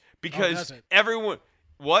progress because does it? everyone.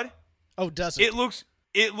 What? Oh, does it?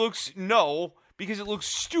 It looks no, because it looks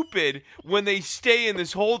stupid when they stay in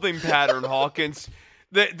this holding pattern, Hawkins.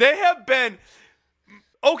 They have been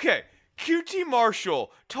okay. QT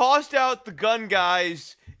Marshall tossed out the gun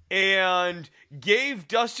guys and gave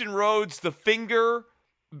Dustin Rhodes the finger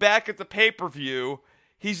back at the pay-per-view.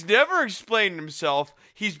 He's never explained himself.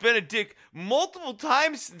 He's been a dick multiple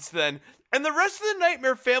times since then. And the rest of the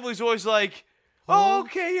Nightmare Family is always like, oh,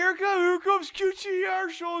 okay, here comes QT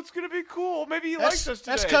Marshall. It's going to be cool. Maybe he likes us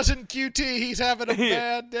today. That's Cousin QT. He's having a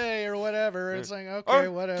bad day or whatever. It's like, okay,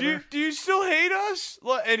 whatever. Do you still hate us?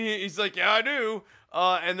 And he's like, yeah, I do.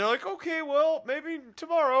 And they're like, okay, well, maybe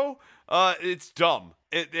tomorrow. It's dumb.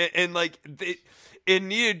 It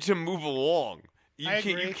needed to move along.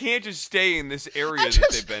 You can't just stay in this area that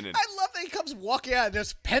they've been in. I love that he comes walking out and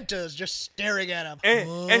just Penta is just staring at him.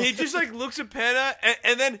 And he just like looks at Penta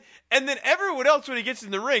and then everyone else when he gets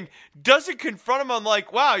in the ring doesn't confront him on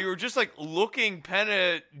like, wow, you were just like looking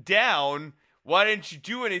Penta down. Why didn't you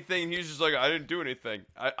do anything? And he was just like, I didn't do anything.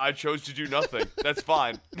 I chose to do nothing. That's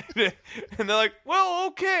fine. And they're like, well,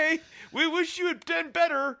 okay. We wish you had done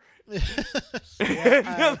better.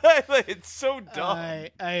 It's so dumb.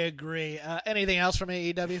 I agree. Anything else from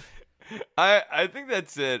AEW? I think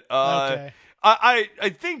that's it. Okay.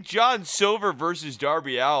 I think John Silver versus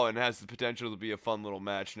Darby Allin has the potential to be a fun little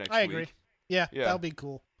match next week. I agree. Yeah, that'll be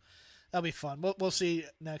cool. That'll be fun. We'll see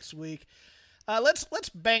next week. Let's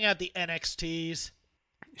bang out the NXTs.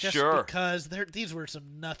 Just because these were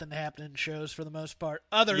some nothing happening shows for the most part.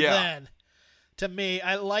 Other than, to me,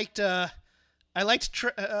 I liked. We'll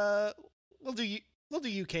do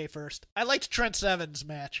UK first. I liked Trent Seven's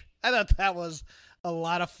match. I thought that was a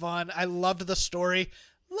lot of fun. I loved the story.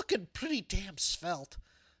 Looking pretty damn svelte.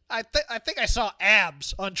 I think I saw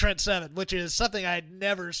abs on Trent Seven, which is something I'd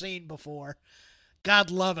never seen before. God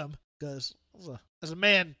love him, because as a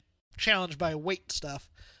man challenged by weight stuff,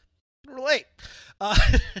 relate. Yeah,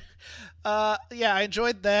 I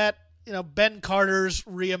enjoyed that. You know, Ben Carter's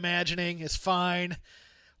reimagining is fine.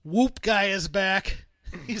 Whoop Guy is back.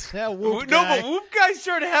 He's now Whoop Guy. No, but Whoop Guy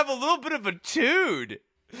started to have a little bit of a tude.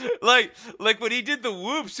 Like when he did the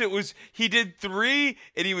whoops, he did 3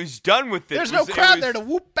 and he was done with it. There's no crowd there to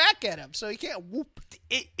whoop back at him, so he can't whoop.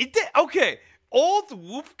 Okay, old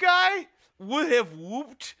Whoop Guy would have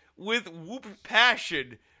whooped with whoop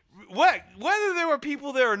passion, whether there were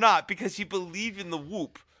people there or not, because he believed in the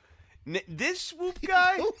whoop. This Whoop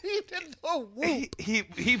Guy, he believed in the whoop.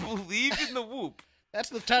 He believed in the whoop. That's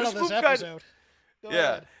the title of this episode. Go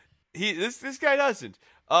ahead. This guy doesn't.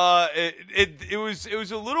 It was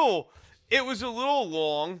a little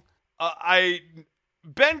long.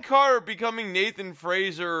 Ben Carter becoming Nathan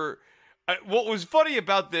Fraser. What was funny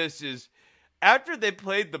about this is after they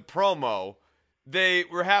played the promo, they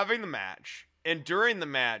were having the match, and during the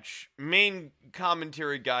match, main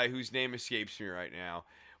commentary guy whose name escapes me right now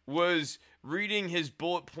was reading his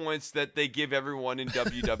bullet points that they give everyone in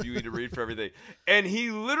WWE to read for everything. And he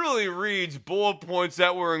literally reads bullet points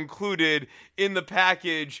that were included in the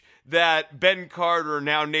package that Ben Carter,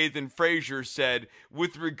 now Nathan Fraser, said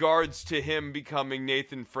with regards to him becoming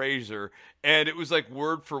Nathan Fraser. And it was like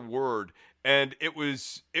word for word. And it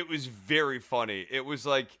was very funny. It was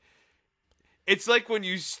like, it's like when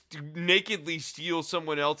you nakedly steal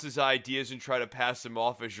someone else's ideas and try to pass them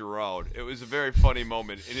off as your own. It was a very funny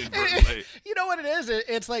moment, inadvertently. You know what it is?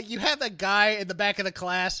 It's like you have that guy in the back of the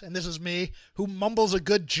class, and this is me, who mumbles a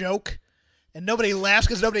good joke, and nobody laughs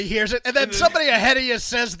because nobody hears it, and then somebody ahead of you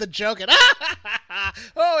says the joke, and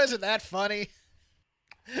oh, isn't that funny?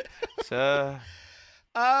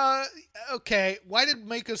 Okay, why did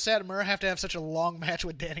Meiko Satomura have to have such a long match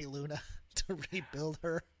with Dani Luna to rebuild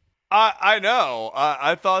her? I know.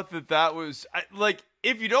 I thought that was like,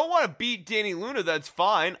 if you don't want to beat Dani Luna, that's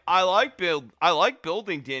fine. I like building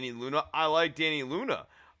Dani Luna. I like Dani Luna.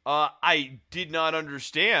 I did not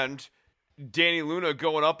understand Dani Luna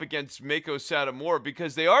going up against Meiko Satomura,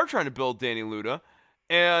 because they are trying to build Dani Luna,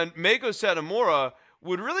 and Meiko Satomura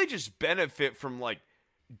would really just benefit from like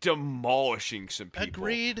demolishing some people.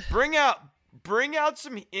 Agreed. Bring out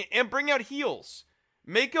some and bring out heels.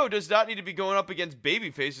 Meiko does not need to be going up against baby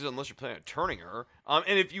faces unless you're planning on turning her.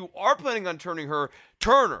 And if you are planning on turning her,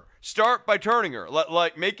 turn her. Start by turning her.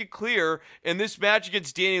 Make it clear in this match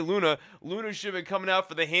against Dani Luna, Luna should have been coming out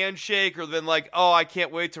for the handshake or then oh, I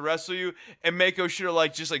can't wait to wrestle you. And Mako should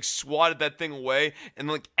have just swatted that thing away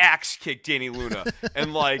and axe kicked Dani Luna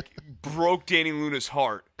and broke Dani Luna's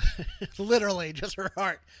heart. Literally, just her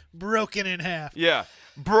heart broken in half. Yeah.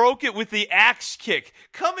 Broke it with the axe kick,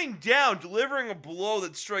 coming down, delivering a blow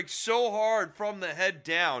that strikes so hard from the head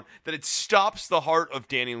down that it stops the heart of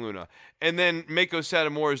Dani Luna. And then Mako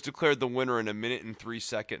Satomura is declared the winner in 1 minute and 3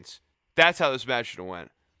 seconds. That's how this match should have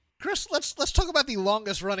went. Chris, let's talk about the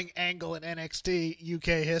longest running angle in NXT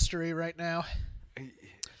UK history right now.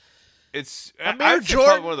 It's Amir Jordan,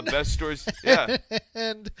 probably one of the best stories. Yeah.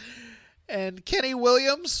 and Kenny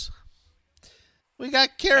Williams. We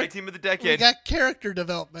got Tag team of the decade. We got character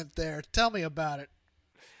development there. Tell me about it.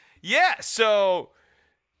 Yeah, so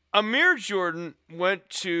Amir Jordan went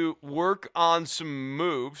to work on some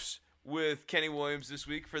moves with Kenny Williams this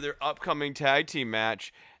week for their upcoming tag team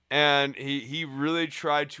match, and he really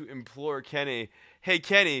tried to implore Kenny, hey,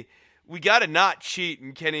 Kenny, we got to not cheat.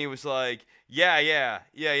 And Kenny was like, yeah,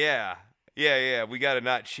 we got to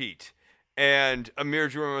not cheat. And Amir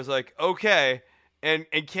Jordan was like, okay. And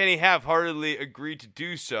Kenny half-heartedly agreed to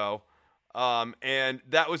do so, and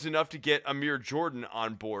that was enough to get Amir Jordan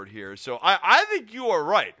on board here. So I think you are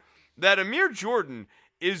right that Amir Jordan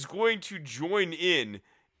is going to join in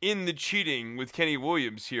the cheating with Kenny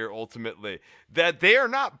Williams here ultimately. That they are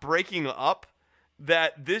not breaking up,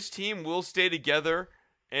 that this team will stay together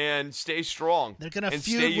and stay strong. They're going to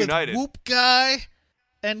feud with united. Whoop Guy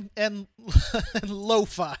and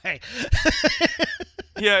Lo-Fi.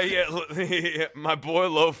 Yeah, my boy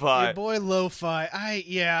Lo-Fi. Your boy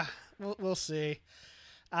Lo-Fi. We'll see.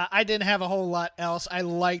 I didn't have a whole lot else. I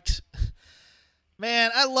loved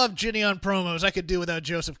Ginny on promos. I could do without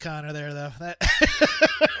Joseph Connor there, though.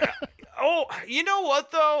 Oh, you know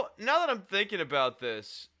what, though? Now that I'm thinking about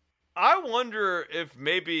this, I wonder if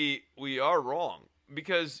maybe we are wrong.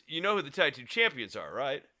 Because you know who the tag team champions are,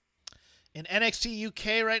 right? In NXT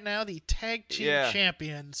UK right now, the tag team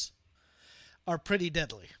champions are pretty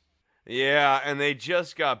deadly. Yeah, and they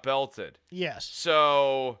just got belted. Yes.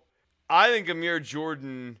 So I think Amir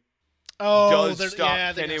Jordan does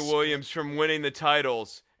stop Kenny Williams from winning the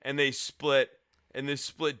titles, and they split. And this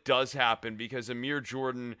split does happen because Amir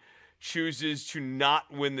Jordan chooses to not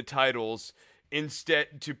win the titles,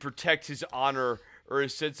 instead to protect his honor or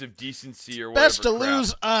his sense of decency or whatever. Best to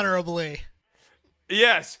lose honorably.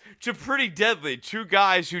 Yes, to Pretty Deadly, two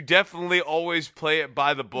guys who definitely always play it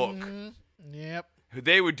by the book. Mm-hmm. Yep.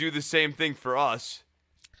 They would do the same thing for us.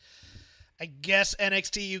 I guess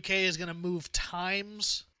NXT UK is going to move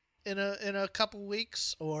times in a couple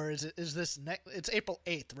weeks, or is this next? It's April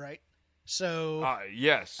 8th, right? So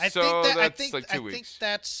yes. I think 2 weeks. I think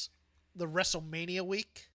that's the WrestleMania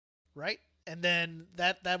week, right? And then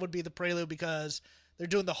that would be the prelude because they're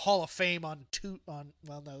doing the Hall of Fame on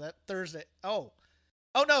that Thursday. Oh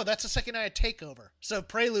no, that's the second night of TakeOver. So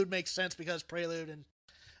Prelude makes sense because Prelude and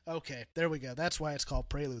okay, there we go. That's why it's called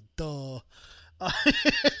Prelude. Duh.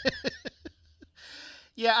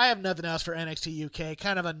 Yeah, I have nothing else for NXT UK.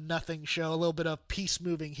 Kind of a nothing show. A little bit of piece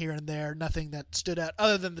moving here and there. Nothing that stood out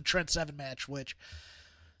other than the Trent Seven match, which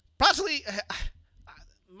possibly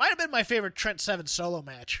might have been my favorite Trent Seven solo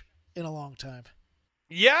match in a long time.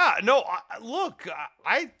 Yeah, no, look,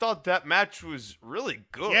 I thought that match was really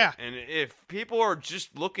good. Yeah. And if people are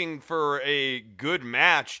just looking for a good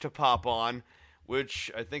match to pop on,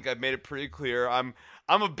 which I think I've made it pretty clear, I'm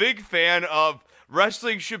a big fan of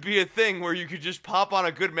wrestling should be a thing where you could just pop on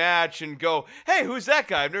a good match and go, hey, who's that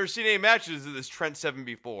guy? I've never seen any matches of this Trent Seven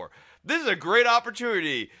before. This is a great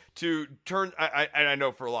opportunity to turn. I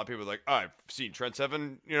know for a lot of people, like, oh, I've seen Trent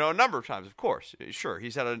Seven, a number of times, of course. Sure,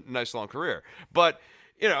 he's had a nice long career. But,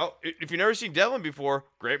 if you've never seen Devlin before,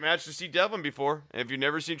 great match to see Devlin before. And if you've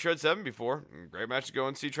never seen Trent Seven before, great match to go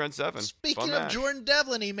and see Trent Seven. Speaking of Jordan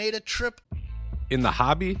Devlin, he made a trip. In the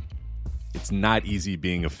hobby, it's not easy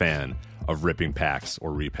being a fan of ripping packs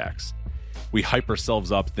or repacks. We hype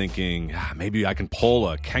ourselves up thinking, maybe I can pull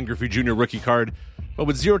a Ken Griffey Jr. rookie card, but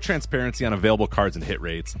with zero transparency on available cards and hit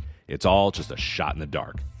rates, it's all just a shot in the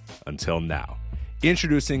dark. Until now.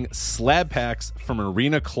 Introducing Slab Packs from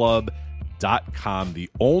ArenaClub.com, the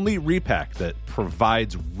only repack that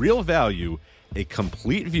provides real value, a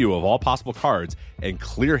complete view of all possible cards, and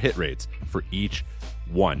clear hit rates for each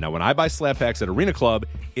one. Now, when I buy Slab Packs at Arena Club,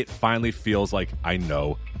 it finally feels like I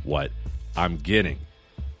know what I'm getting.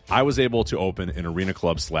 I was able to open an Arena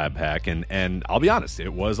Club slab pack, and I'll be honest,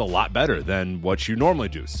 it was a lot better than what you normally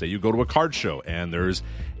do. Say you go to a card show, and there's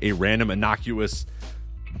a random innocuous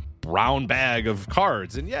brown bag of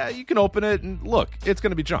cards, and yeah, you can open it and look, it's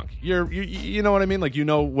going to be junk. You know what I mean? Like, you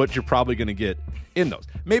know what you're probably going to get in those.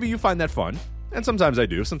 Maybe you find that fun, and sometimes I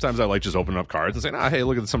do. Sometimes I like just opening up cards and saying, hey,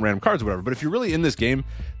 look at some random cards or whatever. But if you're really in this game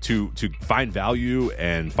to find value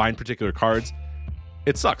and find particular cards,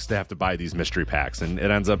 it sucks to have to buy these mystery packs, and it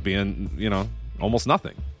ends up being, almost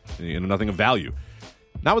nothing, nothing of value.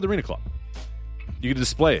 Not with Arena Club. You can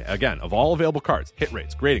display, again, of all available cards, hit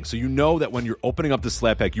rates, grading, so you know that when you're opening up the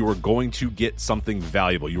slab pack, you are going to get something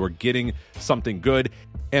valuable. You are getting something good.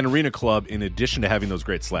 And Arena Club, in addition to having those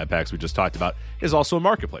great slab packs we just talked about, is also a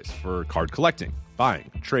marketplace for card collecting,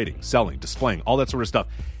 buying, trading, selling, displaying, all that sort of stuff.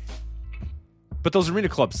 But those Arena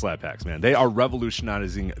Club slab packs, man, they are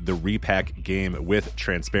revolutionizing the repack game with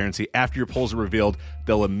transparency. After your pulls are revealed,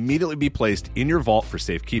 they'll immediately be placed in your vault for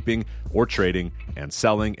safekeeping or trading and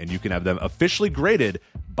selling, and you can have them officially graded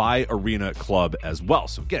by Arena Club as well.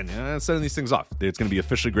 So again, sending these things off, it's going to be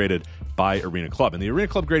officially graded by Arena Club. And the Arena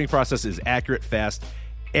Club grading process is accurate, fast,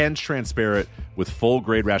 and transparent, with full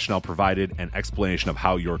grade rationale provided and explanation of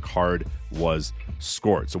how your card was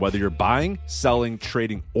scored. So whether you're buying, selling,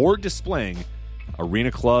 trading, or displaying,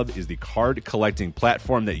 Arena Club is the card collecting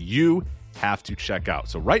platform that you have to check out.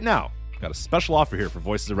 So right now, I've got a special offer here for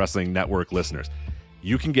Voices of Wrestling Network listeners.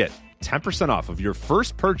 You can get 10% off of your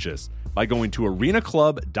first purchase by going to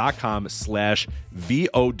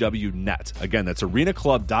arenaclub.com/VOWnet. Again, that's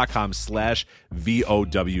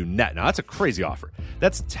arenaclub.com/VOWnet. Now, that's a crazy offer.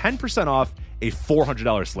 That's 10% off a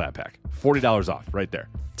 $400 slab pack. $40 off right there.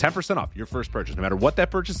 10% off your first purchase. No matter what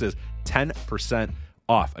that purchase is, 10%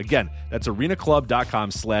 off. Again, that's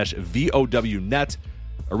arenaclub.com/VOWnet,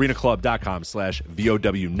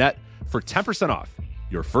 arenaclub.com/VOWnet for 10% off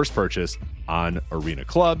your first purchase on Arena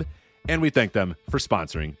Club. And we thank them for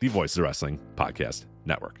sponsoring the Voices of Wrestling Podcast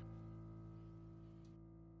Network.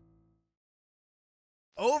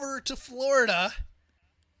 Over to Florida.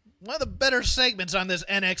 One of the better segments on this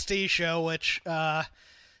NXT show, which had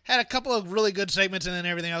a couple of really good segments and then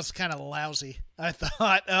everything else kind of lousy, I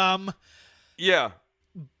thought. Yeah.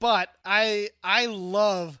 But I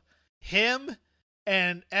love him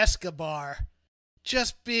and Escobar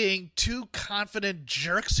just being two confident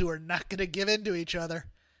jerks who are not going to give in to each other.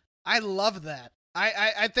 I love that.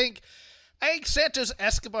 I think Santos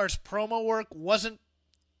Escobar's promo work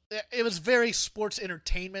it was very sports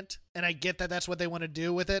entertainment, and I get that that's what they want to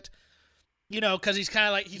do with it. Because he's kind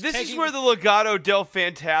of like... This is where the Legado del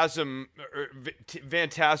Fantasma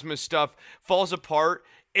stuff falls apart.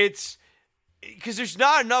 It's... because there's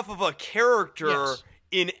not enough of a character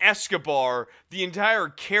in Escobar. The entire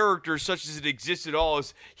character, such as it exists at all,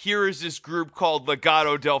 is here is this group called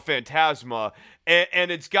Legado del Fantasma,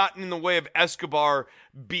 and it's gotten in the way of Escobar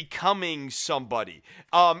becoming somebody.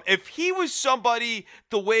 If he was somebody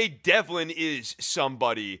the way Devlin is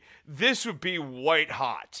somebody, this would be white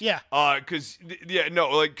hot. Yeah. Because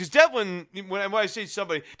Devlin, when I say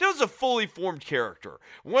somebody, Devlin's a fully formed character.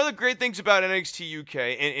 One of the great things about NXT UK,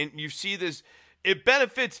 and you see this, it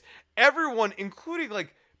benefits everyone, including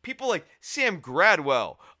people like Sam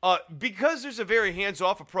Gradwell, because there's a very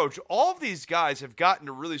hands-off approach. All of these guys have gotten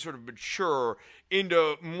to really sort of mature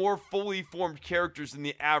into more fully formed characters than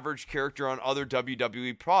the average character on other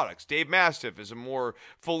WWE products. Dave Mastiff is a more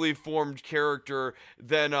fully formed character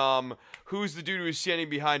than who's the dude who's standing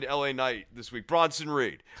behind LA Knight this week? Bronson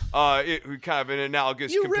Reed. Who kind of an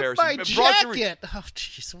analogous comparison. You ripped my jacket! Oh,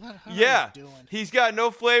 jeez. How are you doing? He's got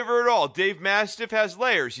no flavor at all. Dave Mastiff has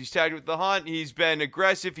layers. He's tagged with the Hunt. He's been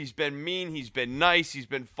aggressive. He's been mean. He's been nice. He's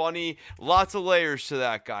been funny. Lots of layers to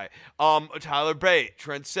that guy. Tyler Bate,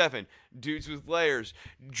 Trent Seven, dudes with layers.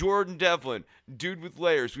 Jordan Devlin, dude with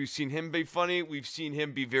layers. We've seen him be funny. We've seen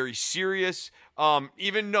him be very serious.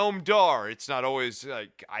 Even Noam Dar, it's not always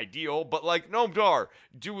ideal, but Noam Dar,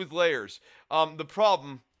 dude with layers. The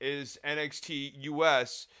problem is NXT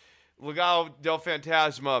US, Legado del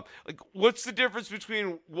Fantasma. What's the difference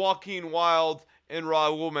between Joaquin Wilde and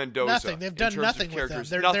Raul Mendoza? Nothing. They've done nothing with them.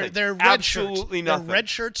 They're red Absolutely shirts. nothing. They're red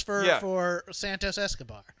shirts for Santos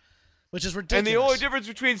Escobar, which is ridiculous. And the only difference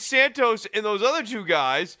between Santos and those other two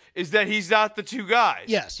guys is that he's not the two guys.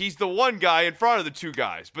 Yes. He's the one guy in front of the two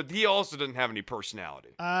guys, but he also doesn't have any personality.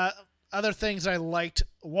 Other things I liked.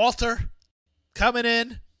 Walter coming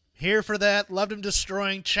in, here for that. Loved him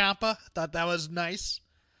destroying Ciampa. Thought that was nice.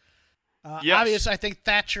 Yes. Obviously, I think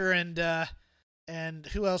Thatcher and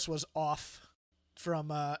who else was off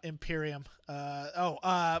from Imperium?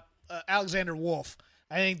 Alexander Wolf.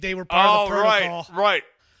 I think they were part of the protocol. Right.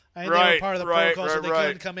 I think they were part of the protocol, so they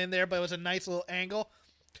couldn't come in there, but it was a nice little angle.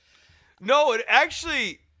 No, it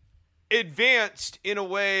actually advanced in a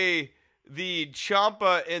way the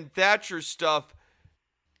Ciampa and Thatcher stuff.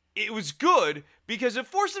 it was good because it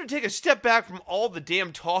forced them to take a step back from all the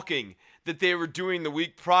damn talking that they were doing the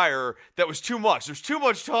week prior. That was too much. There's too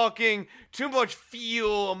much talking, too much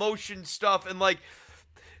feel, emotion stuff, and like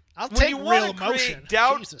I'll when take you real want to emotion. create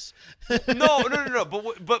doubt. Jesus. No.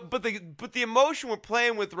 But the emotion we're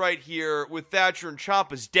playing with right here with Thatcher and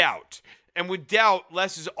Ciampa is doubt, and with doubt,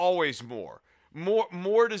 less is always more.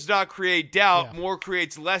 More does not create doubt. Yeah. More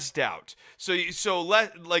creates less doubt.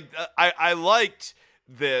 I liked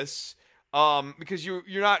this because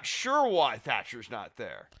you're not sure why Thatcher's not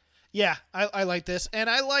there. Yeah, I like this. And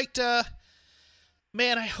I liked,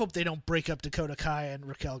 man, I hope they don't break up Dakota Kai and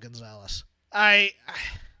Raquel Gonzalez.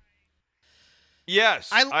 Yes,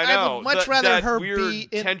 I know. I would much rather that her weird be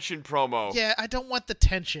in tension promo. Yeah, I don't want the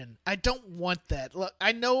tension. I don't want that. Look,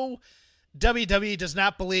 I know WWE does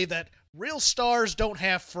not believe that real stars don't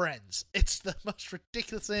have friends. It's the most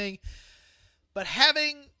ridiculous thing. But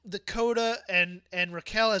having Dakota and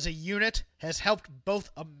Raquel as a unit has helped both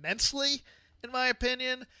immensely, in my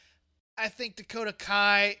opinion. I think Dakota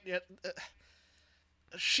Kai,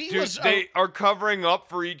 They are covering up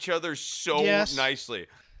for each other so nicely.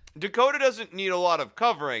 Dakota doesn't need a lot of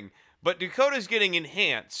covering, but Dakota's getting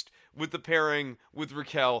enhanced with the pairing with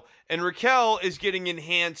Raquel, and Raquel is getting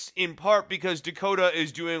enhanced in part because Dakota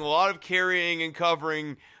is doing a lot of carrying and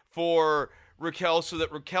covering for Raquel so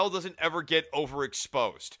that Raquel doesn't ever get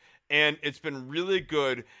overexposed. And it's been really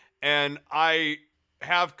good, and I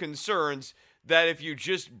have concerns that if you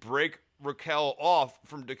just break Raquel off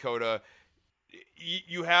from Dakota,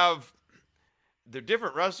 you have... They're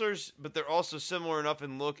different wrestlers, but they're also similar enough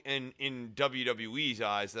in look and in WWE's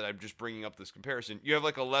eyes that I'm just bringing up this comparison. You have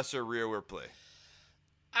like a lesser Rhea Ripley.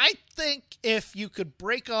 I think if you could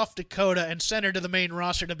break off Dakota and send her to the main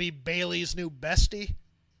roster to be Bayley's new bestie,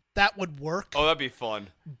 that would work. Oh, that'd be fun.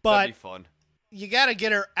 But that'd be fun. You got to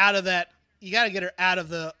get her out of that. You got to get her out of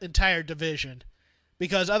the entire division,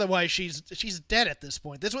 because otherwise she's dead at this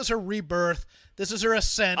point. This was her rebirth. This is her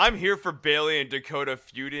ascent. I'm here for Bayley and Dakota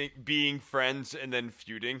being friends and then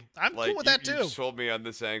feuding. I'm cool with that too. You sold me on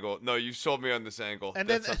this angle. No, you sold me on this angle. And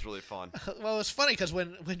that sounds really fun. Well, it was funny because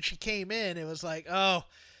when she came in, it was like, oh,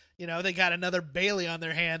 they got another Bayley on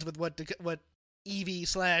their hands with what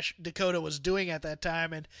Evie/Dakota was doing at that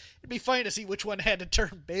time, and it'd be funny to see which one had to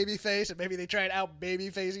turn babyface, and maybe they tried out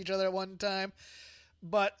babyface each other at one time.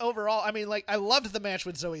 But overall, I mean, like, I loved the match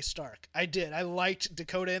with Zoe Stark. I did. I liked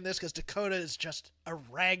Dakota in this because Dakota is just a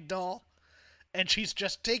rag doll, and she's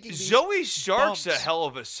just taking these Zoe Stark's bumps. a hell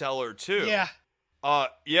of a seller too. Yeah.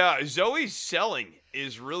 Zoe's selling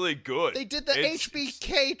is really good. They did the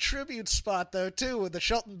HBK tribute spot though too, with the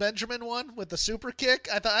Shelton Benjamin one with the super kick.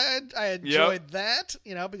 I thought I enjoyed that,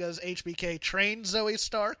 because HBK trained Zoe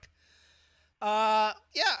Stark. And I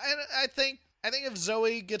think if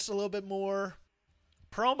Zoe gets a little bit more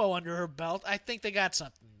promo under her belt, I think they got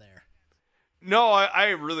something there. No, I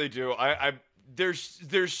really do.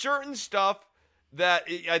 There's certain stuff that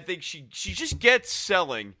I think she just gets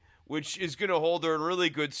selling, which is going to hold her in really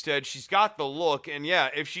good stead. She's got the look, and yeah,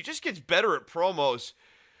 if she just gets better at promos,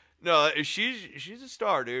 no, she's a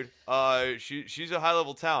star, dude. She's a high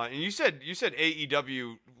level talent. And you said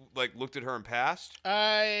AEW looked at her and passed?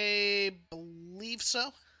 I believe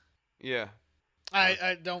so. Yeah.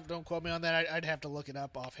 I don't quote me on that. I'd have to look it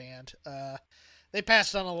up offhand. They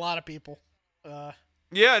passed on a lot of people.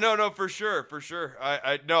 Yeah, no, for sure.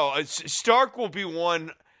 Stark will be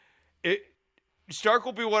one. Stark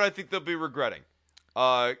will be one I think they'll be regretting.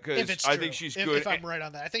 Because I think she's good. If I'm right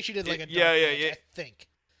on that, I think she did a yeah. I think.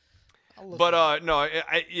 But no,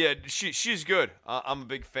 she's good. I'm a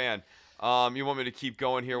big fan. You want me to keep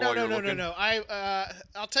going here while you're looking? No.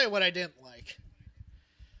 I'll tell you what I didn't like.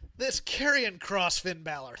 This Karrion Kross Finn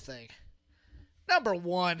Balor thing. Number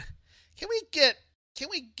one, can we get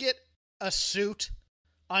a suit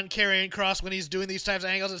on Karrion Kross when he's doing these types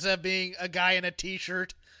of angles instead of being a guy in a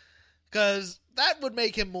t-shirt? Because that would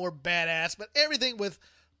make him more badass. But everything with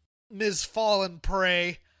Ms. Fallen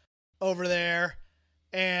Prey over there,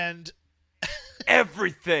 and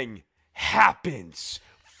everything happens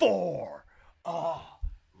for a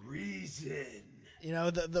reason.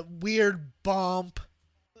 The weird bump.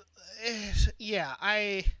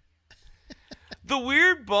 The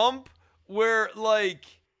weird bump where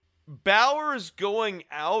Balor's going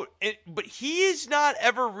out, but he is not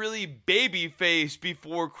ever really babyface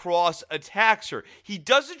before Kross attacks her. He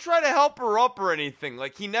doesn't try to help her up or anything.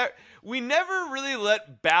 We never really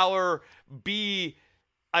let Balor be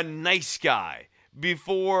a nice guy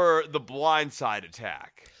before the blindside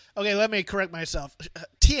attack. Okay, let me correct myself.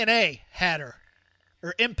 TNA had her,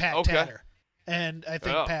 or Impact had her. And I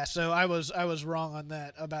think passed. So I was wrong on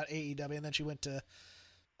that about AEW. And then she went to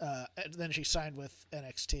And then she signed with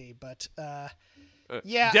NXT. But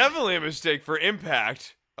yeah, definitely a mistake for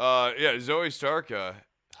Impact. Zoe Stark,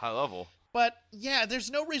 high level. But yeah, there's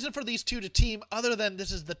no reason for these two to team other than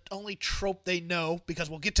this is the only trope they know, because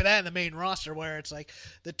we'll get to that in the main roster where it's like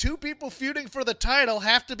the two people feuding for the title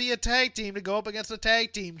have to be a tag team to go up against the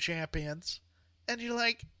tag team champions. And you're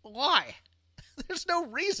like, why? There's no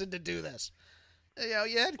reason to do this.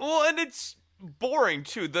 Well, and it's boring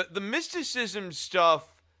too. The mysticism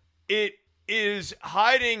stuff, it is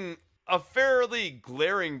hiding a fairly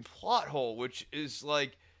glaring plot hole, which is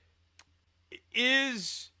like,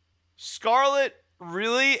 is Scarlett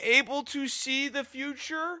really able to see the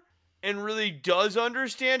future and really does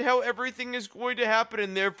understand how everything is going to happen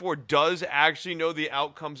and therefore does actually know the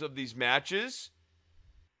outcomes of these matches?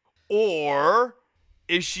 Or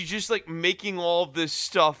is she just like making all this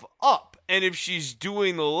stuff up? And if she's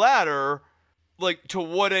doing the latter, like, to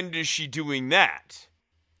what end is she doing that?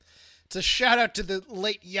 It's a shout out to the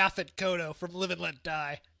late Yaphet Kotto from Live and Let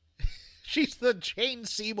Die. She's the Jane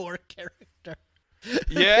Seymour character.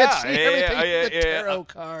 Yeah, the tarot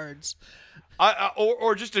cards.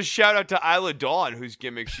 Or just a shout out to Isla Dawn, whose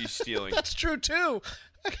gimmick she's stealing. That's true too.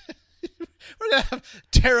 We're gonna have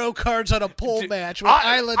tarot cards on a pole match with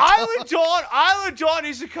Isla Dawn. Isla Dawn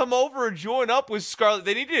needs to come over and join up with Scarlett.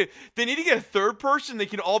 They need to get a third person. They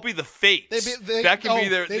can all be the Fates. They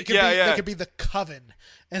could be the Coven,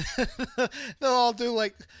 and they'll all do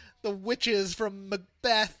like the witches from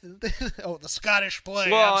Macbeth. The Scottish play.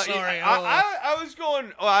 Well, I'm sorry. I was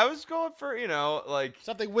going for like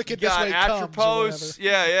something wicked this way comes. Atropos.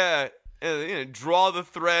 Yeah. Draw the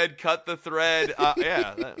thread, cut the thread.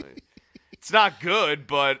 It's not good,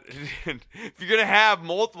 but if you're gonna have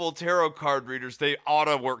multiple tarot card readers, they ought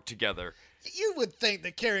to work together. You would think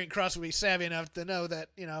that Karrion Kross would be savvy enough to know that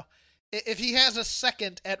if he has a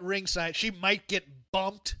second at ringside, she might get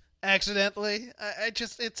bumped accidentally.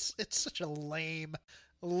 It's such a lame,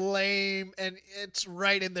 and it's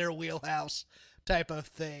right in their wheelhouse type of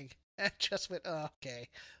thing. I just went, okay,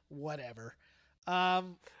 whatever.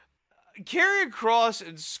 Karrion Kross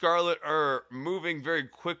and Scarlett are moving very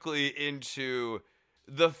quickly into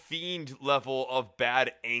the Fiend level of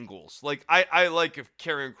bad angles. Like, I like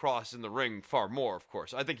Karrion Kross in the ring far more, of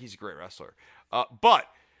course. I think he's a great wrestler. But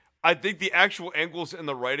I think the actual angles in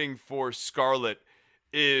the writing for Scarlett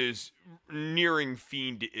is nearing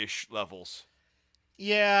Fiend-ish levels.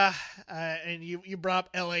 Yeah, and you brought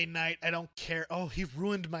up LA Knight. I don't care. Oh, he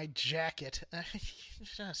ruined my jacket.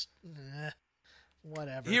 Just...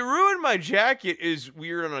 whatever. He ruined my jacket is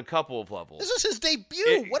weird on a couple of levels. This is his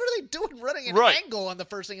debut. What are they doing running an angle on the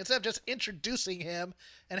first thing instead of just introducing him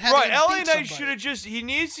and having him LA beat Knight should have he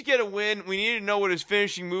needs to get a win. We need to know what his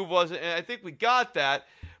finishing move was, and I think we got that.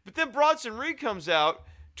 But then Bronson Reed comes out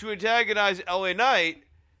to antagonize LA Knight,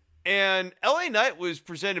 and LA Knight was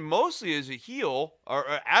presented mostly as a heel, or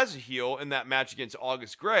as a heel in that match against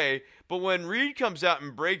August Gray. But when Reed comes out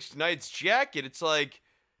and breaks Knight's jacket, it's like,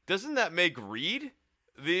 doesn't that make Reed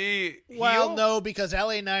the heel? No, because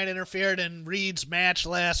LA Knight interfered in Reed's match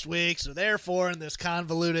last week, so therefore in this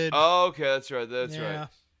convoluted... Oh, okay, that's right.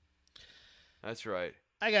 That's right.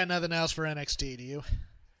 I got nothing else for NXT, do you?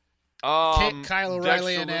 Kyle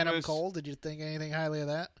O'Reilly and Adam Cole, did you think anything highly of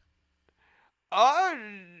that? I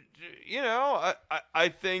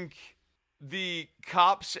think the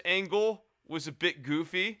cops angle was a bit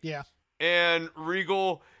goofy. Yeah. And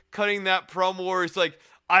Regal cutting that promo where it's like,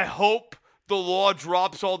 I hope the law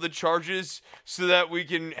drops all the charges so that we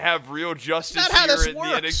can have real justice here in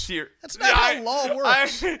works. the NXT. That's not how law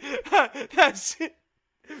works.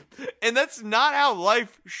 That's not how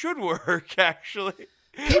life should work, actually.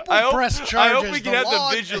 People press charges. I hope we can have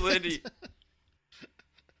the vigilante.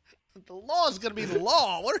 The law is going to be the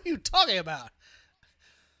law. What are you talking about?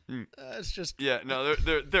 It's just... Yeah, no,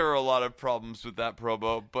 there are a lot of problems with that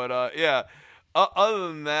promo. But, other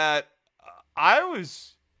than that, I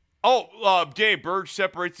was... Danny Burch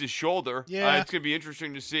separates his shoulder. Yeah. It's going to be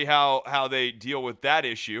interesting to see how they deal with that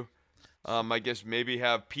issue. I guess maybe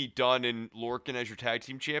have Pete Dunne and Lorcan as your tag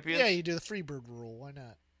team champions. Yeah, you do the Freebird rule. Why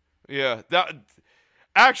not? Yeah,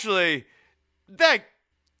 that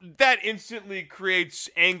instantly creates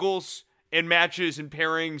angles and matches and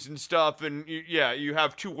pairings and stuff. And you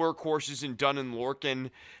have two workhorses in Dunne and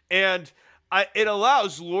Lorcan. And it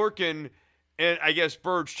allows Lorcan... and I guess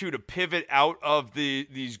Burge, too, to pivot out of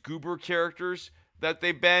these goober characters that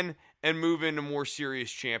they've been and move into more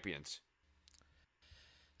serious champions.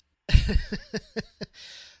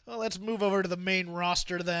 Well, let's move over to the main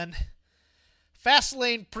roster then.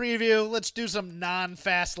 Fastlane preview. Let's do some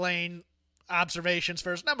non-Fastlane observations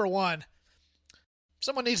first. Number one,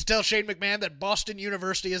 Someone needs to tell Shane McMahon that Boston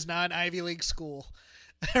University is not an Ivy League school.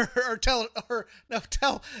 or tell Braun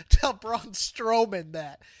Strowman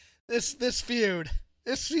that. This feud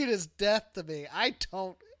is death to me. I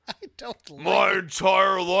don't like My it.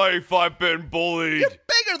 entire life I've been bullied. You're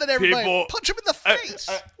bigger than everybody. People- Punch him in the face.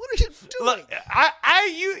 What are you doing? Look,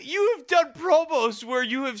 you have done promos where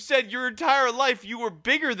you have said your entire life you were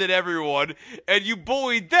bigger than everyone and you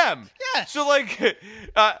bullied them. Yeah. So like,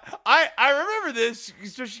 I remember this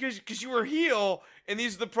especially because you were heel and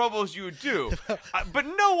these are the promos you would do. But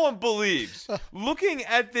no one believes, looking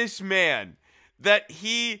at this man, that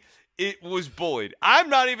it was bullied. I'm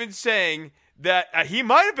not even saying that he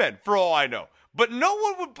might have been, for all I know. But no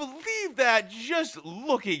one would believe that just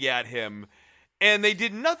looking at him. And they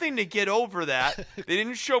did nothing to get over that. They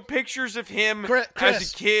didn't show pictures of him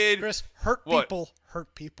as a kid. Chris, hurt people.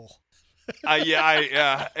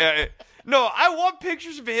 No, I want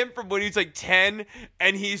pictures of him from when he's like 10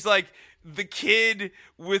 and he's like the kid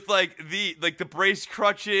with like the brace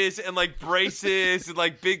crutches and like braces and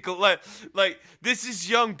like big like this is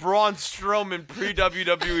young Braun Strowman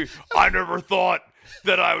pre-WWE. I never thought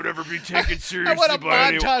that I would ever be taken seriously by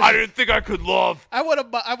anyone. I didn't think I could love. I want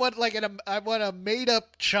a made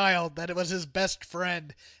up child that it was his best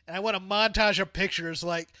friend, and I want a montage of pictures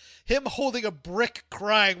like him holding a brick,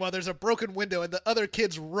 crying while there's a broken window, and the other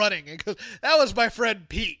kids running. And goes, "That was my friend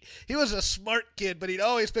Pete. He was a smart kid, but he'd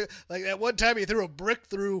always pick, like that one time he threw a brick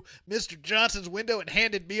through Mr. Johnson's window and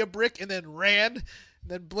handed me a brick, and then ran, and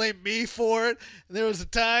then blamed me for it. And there was a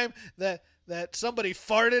time that somebody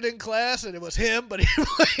farted in class and it was him, but he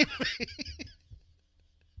blamed me."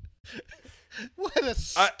 What a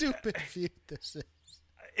stupid feud this is.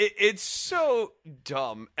 It's so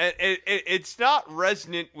dumb. And it's not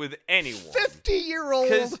resonant with anyone. 50-year-old,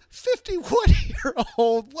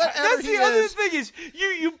 51-year-old, whatever That's he the other is. thing is,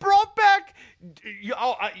 you brought back...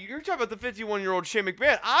 You're talking about the 51-year-old Shane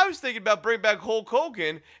McMahon. I was thinking about bringing back Hulk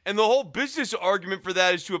Hogan, and the whole business argument for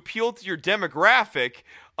that is to appeal to your demographic.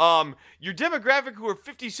 Your demographic who are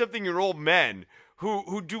 50-something-year-old men.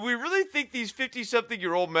 Who do we really think these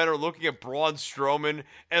 50-something-year-old men are looking at Braun Strowman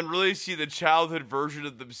and really see the childhood version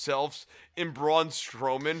of themselves in Braun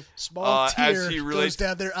Strowman? Small tear as he relates goes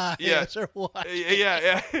down their eyes. Yeah. Or what?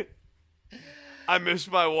 Yeah. I miss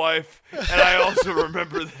my wife, and I also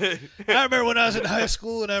remember that. I remember when I was in high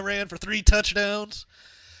school and I ran for 3 touchdowns.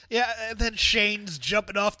 Yeah, and then Shane's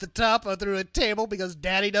jumping off the top through a table because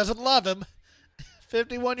Daddy doesn't love him.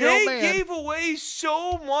 51-year-old man. They gave away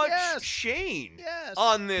so much Shane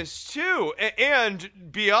on this, too.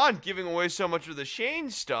 And beyond giving away so much of the Shane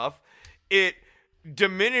stuff, it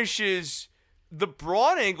diminishes the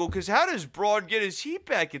Braun angle, because how does Braun get his heat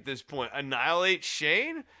back at this point? Annihilate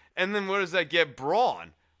Shane? And then what does that get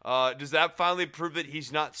Braun? Does that finally prove that he's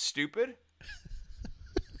not stupid?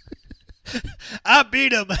 I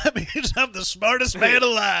beat him. That means I'm the smartest man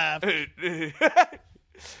alive.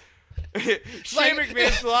 Shane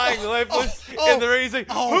McMahon's lying lifeless in the ring. He's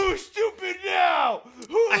like, who's stupid now?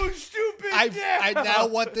 Who's stupid now? I now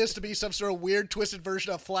want this to be some sort of weird twisted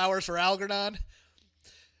version of Flowers for Algernon,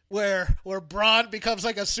 where Braun becomes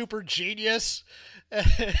like a super genius.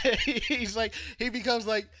 He becomes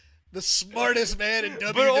like the smartest man in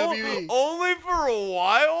WWE. But only for a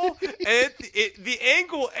while. And the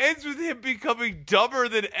angle ends with him becoming dumber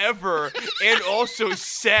than ever and also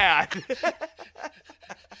sad.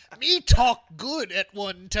 Me talk good at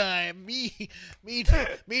one time. Me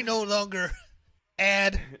no longer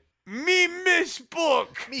add. Me miss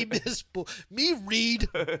book. Me miss book. Me read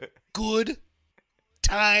good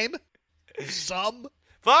time. Some.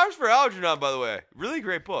 Flowers for Algernon, by the way. Really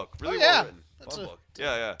great book. Really well written. That's Fun a book.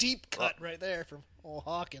 Yeah. Deep cut right there from old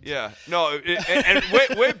Hawkins. Yeah. No, and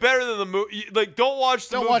way better than the movie. Like, don't watch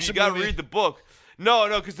the movie. You got to read the book. No,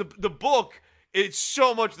 because the book, it's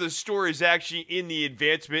so much of the story is actually in the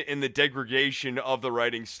advancement and the degradation of the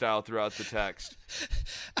writing style throughout the text.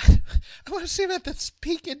 I want to see him at this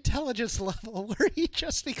peak intelligence level where he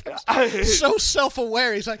just becomes so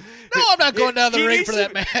self-aware. He's like, no, I'm not going down the ring for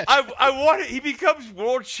that match. I want it. He becomes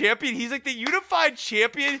world champion. He's like the unified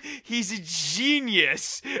champion. He's a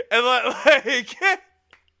genius. And like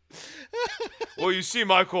well, you see,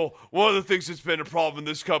 Michael, one of the things that's been a problem in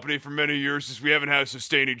this company for many years is we haven't had a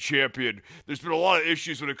sustaining champion. There's been a lot of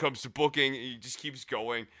issues when it comes to booking. He just keeps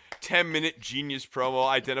going. 10-minute genius promo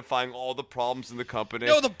identifying all the problems in the company.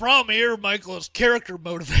 The problem here, Michael, is character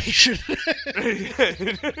motivation.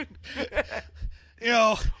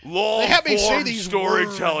 Long they have me say form these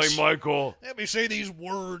storytelling, words. Michael. Let me say these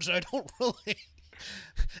words. I don't really.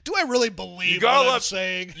 Do I really believe what I'm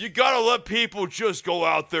saying? You gotta let people just go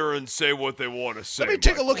out there and say what they want to say. Let me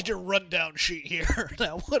take a look at your rundown sheet here.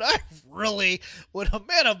 Now, would a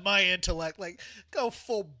man of my intellect, go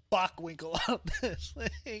full Bockwinkel on this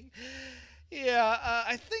thing? Yeah,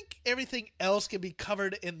 I think everything else can be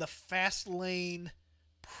covered in the Fastlane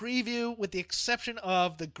preview, with the exception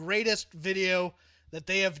of the greatest video that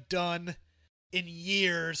they have done in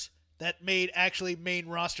years that made actually main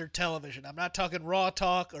roster television. I'm not talking Raw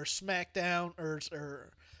Talk or SmackDown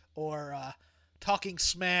or Talking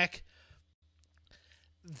Smack.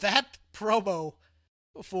 That promo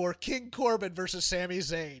for King Corbin versus Sami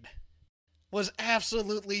Zayn was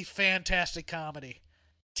absolutely fantastic comedy.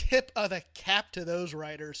 Tip of the cap to those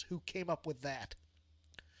writers who came up with that.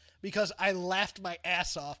 Because I laughed my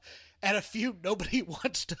ass off at a feud nobody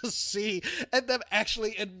wants to see and them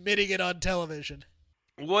actually admitting it on television.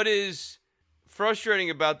 What is frustrating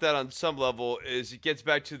about that on some level is it gets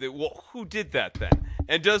back to who did that then?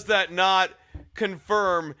 And does that not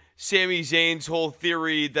confirm Sami Zayn's whole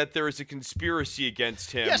theory that there is a conspiracy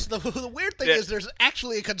against him? Yes, the weird thing is there's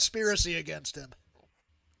actually a conspiracy against him.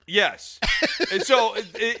 Yes. And so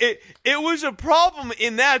it was a problem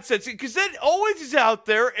in that sense, because then Owens is out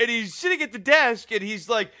there and he's sitting at the desk and he's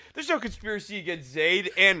like, there's no conspiracy against Zayn.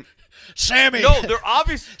 And Sammy. No, they're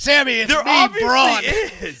obvious. Sammy, it's there me, Braun.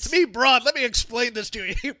 Is. It's me, Braun. Let me explain this to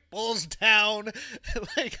you. He pulls down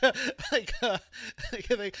like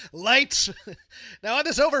lights. Now on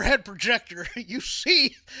this overhead projector, you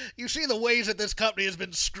see the ways that this company has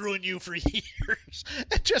been screwing you for years.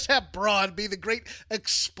 And just have Braun be the great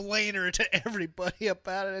explainer to everybody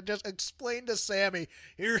about it, and just explain to Sammy,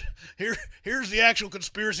 here's the actual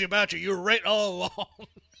conspiracy about you. You were right all along.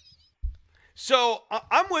 So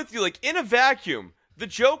I'm with you. Like, in a vacuum, the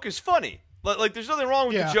joke is funny. Like there's nothing wrong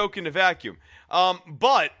with the joke in a vacuum.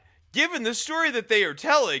 But given the story that they are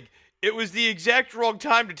telling, it was the exact wrong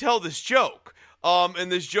time to tell this joke.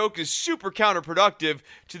 And this joke is super counterproductive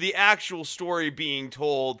to the actual story being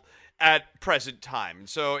told at present time.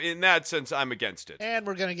 So in that sense, I'm against it. And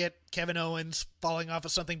we're gonna get Kevin Owens falling off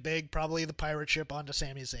of something big, probably the pirate ship, onto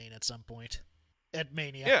Sami Zayn at some point at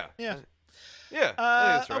Mania. Yeah. Yeah,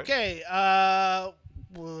 I think that's right. Okay.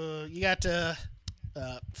 You got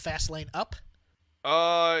Fastlane up?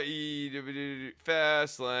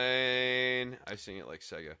 Fastlane. I sing it like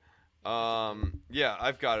Sega. Yeah,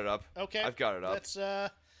 I've got it up. Okay. I've got it up. Let's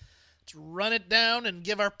run it down and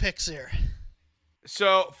give our picks here.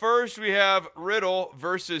 So first we have Riddle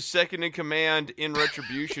versus second in command in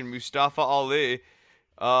Retribution, Mustafa Ali.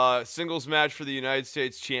 Singles match for the United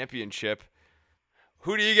States Championship.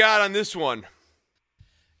 Who do you got on this one?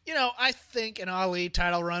 I think an Ali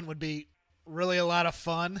title run would be really a lot of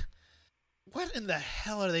fun. What in the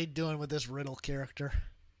hell are they doing with this Riddle character?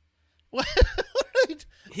 What?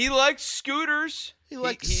 He likes scooters. He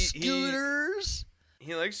likes scooters.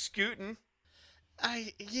 He likes scooting.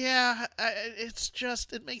 It's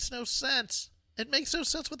just, it makes no sense. It makes no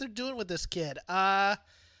sense what they're doing with this kid. I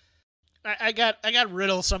got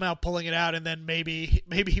Riddle somehow pulling it out, and then maybe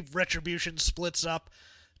Retribution splits up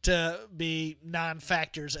to be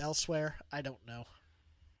non-factors elsewhere. I don't know.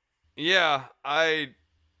 Yeah, I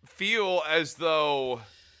feel as though,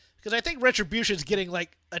 because I think Retribution's getting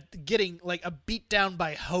a beat down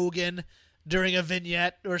by Hogan during a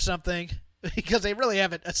vignette or something. Because they really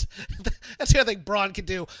haven't. That's the other thing Braun can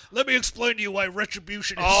do. Let me explain to you why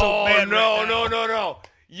Retribution is so mad right now. No.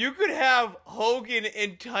 You could have Hogan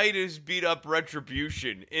and Titus beat up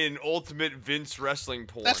Retribution in Ultimate Vince Wrestling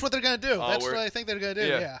porn. That's what they're going to do. That's what I think they're going to do,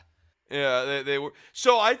 yeah. Yeah, they were.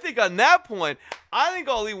 So I think on that point, I think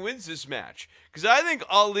Ali wins this match. Because I think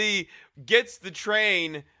Ali gets the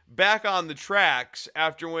train back on the tracks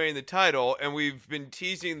after winning the title. And we've been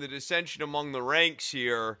teasing the dissension among the ranks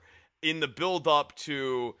here in the build-up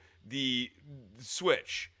to the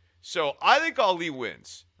switch. So I think Ali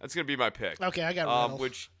wins. That's going to be my pick. Okay, I got Riddle.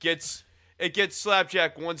 Which gets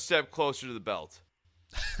Slapjack one step closer to the belt.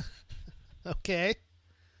 Okay.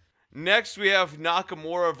 Next, we have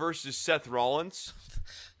Nakamura versus Seth Rollins.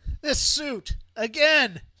 This suit,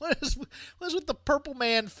 again. What is with the purple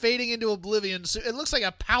man fading into oblivion suit? It looks like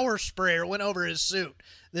a power sprayer went over his suit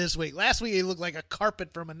this week. Last week, he looked like a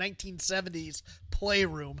carpet from a 1970s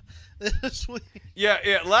playroom. This week.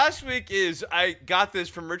 Yeah. Last week is I got this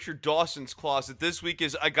from Richard Dawson's closet. This week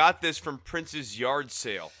is I got this from Prince's yard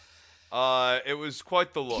sale. It was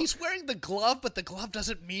quite the look. He's wearing the glove, but the glove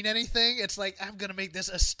doesn't mean anything. It's like, I'm going to make this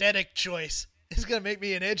aesthetic choice. It's gonna make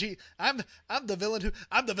me an edgy. I'm the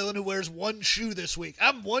villain who wears one shoe this week.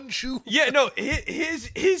 I'm one shoe. Yeah, no,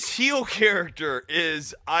 his heel character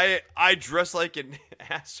is I dress like an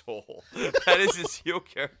asshole. That is his heel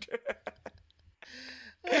character.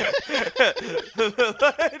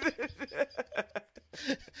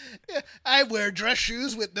 I wear dress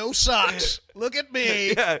shoes with no socks. Look at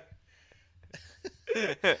me. Yeah.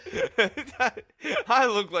 I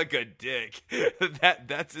look like a dick.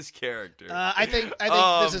 That's his character. I think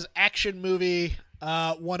this is action movie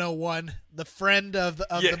 101. The friend of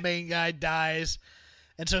the main guy dies,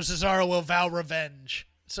 and so Cesaro will vow revenge.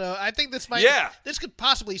 So I think this this could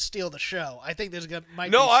possibly steal the show. I think this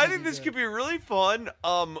might. No, be I think this good. could be really fun.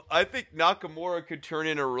 I think Nakamura could turn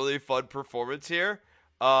in a really fun performance here.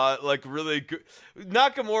 Like really good.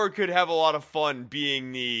 Nakamura could have a lot of fun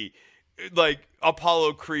being the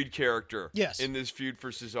Apollo Creed character. Yes. In this feud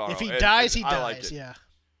for Cesaro. If he dies, he I dies. like it. Yeah.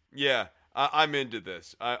 Yeah, I'm into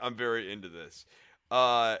this. I'm very into this.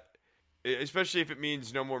 Especially if it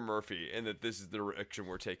means no more Murphy and that this is the direction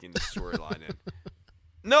we're taking the storyline in.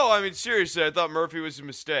 No, I mean, seriously, I thought Murphy was a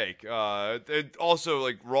mistake. Also,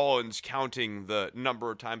 Rollins counting the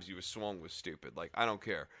number of times he was swung was stupid. I don't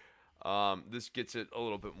care. This gets it a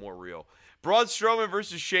little bit more real. Braun Strowman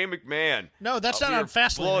versus Shane McMahon. No, that's not on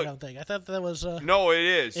Fastlane, I don't think. I thought that was... No, it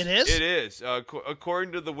is. It is? It is.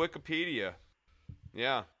 According to the Wikipedia.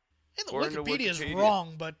 Yeah. Hey, the Wikipedia is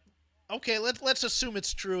wrong, but okay, let's assume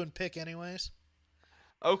it's true and pick anyways.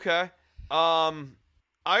 Okay. I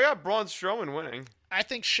got Braun Strowman winning. I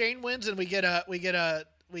think Shane wins, and we get a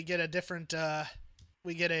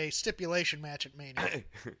stipulation match at Mania.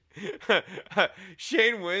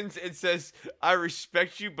 Shane wins and says, "I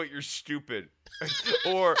respect you, but you're stupid."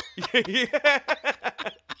 Or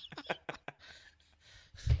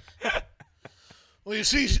Well, you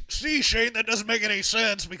see, Shane, that doesn't make any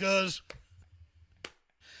sense because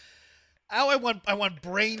I want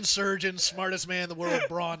brain surgeon, smartest man in the world,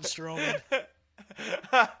 Braun Strowman.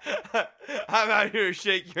 I'm out here to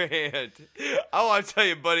shake your hand. I want to tell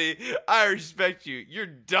you, buddy, I respect you. You're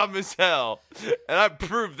dumb as hell, and I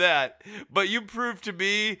proved that. But you proved to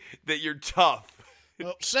me that you're tough.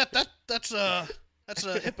 Well, Seth, that's a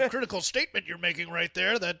hypocritical statement you're making right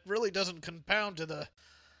there. That really doesn't compound to the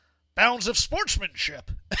bounds of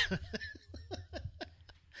sportsmanship.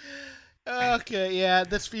 Okay, yeah,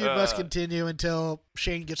 this feud must continue until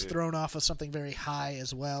Shane gets thrown off of something very high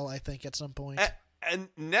as well, I think, at some point. And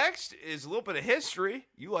next is a little bit of history.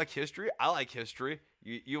 You like history. I like history.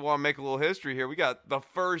 You want to make a little history here. We got the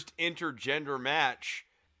first intergender match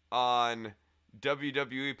on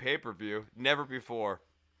WWE pay-per-view. Never before.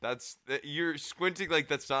 You're squinting like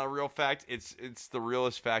that's not a real fact. It's the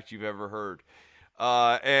realest fact you've ever heard.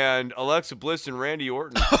 And Alexa Bliss and Randy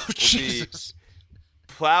Orton will be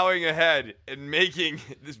plowing ahead and making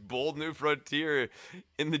this bold new frontier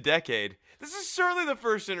in the decade. This is certainly the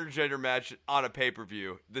first intergender match on a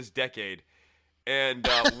pay-per-view this decade. And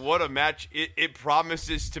what a match it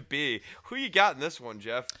promises to be. Who you got in this one,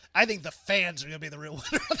 Jeff? I think the fans are going to be the real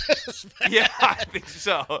winner of this match. Yeah, I think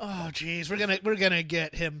so. Oh, geez. We're gonna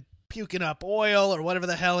get him puking up oil or whatever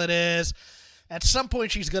the hell it is. At some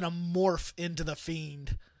point, she's going to morph into the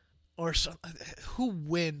Fiend. Or who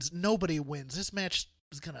wins? Nobody wins. This match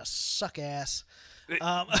is going to suck ass.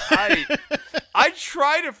 I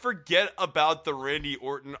try to forget about the Randy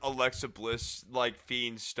Orton, Alexa Bliss,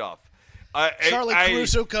 Fiend stuff. Charlotte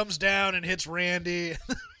Caruso comes down and hits Randy.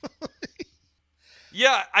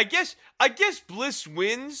 Yeah, I guess Bliss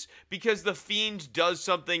wins because the Fiend does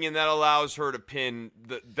something and that allows her to pin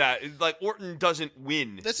that. Orton doesn't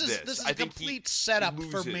win. This is a complete setup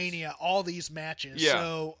for Mania. All these matches. Yeah.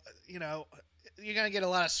 So you're gonna get a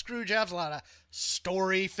lot of screw jobs, a lot of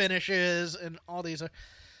story finishes, and all these.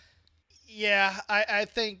 Yeah, I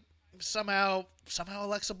think somehow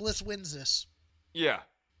Alexa Bliss wins this. Yeah.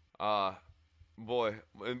 Boy,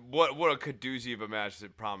 what a cadoozy of a match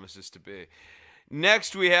it promises to be.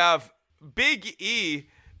 Next, we have Big E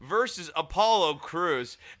versus Apollo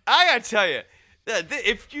Crews. I gotta tell you,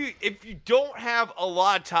 if you don't have a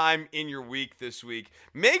lot of time in your week this week,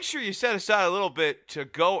 make sure you set aside a little bit to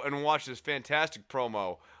go and watch this fantastic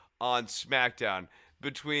promo on SmackDown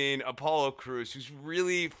between Apollo Crews, who's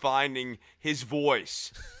really finding his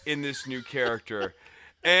voice in this new character,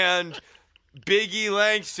 and Big E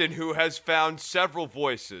Langston, who has found several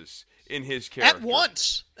voices in his character. At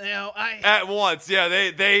once. At once, yeah.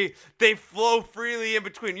 They flow freely in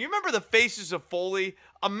between. You remember the Faces of Foley?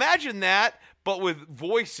 Imagine that, but with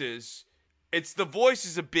voices. It's the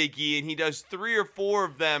voices of Big E, and he does 3 or 4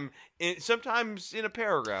 of them, sometimes in a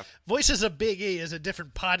paragraph. Voices of Big E is a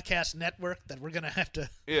different podcast network that we're going to have to...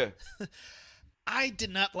 Yeah. I did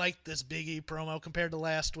not like this Big E promo compared to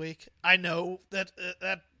last week. I know that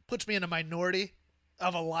that puts me in a minority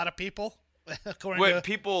of a lot of people. Wait,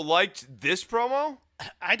 people liked this promo?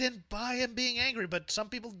 I didn't buy him being angry, but some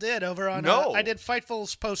people did over on. No. I did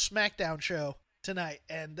Fightful's post SmackDown show tonight,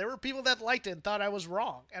 and there were people that liked it and thought I was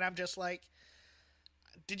wrong, and I'm just like,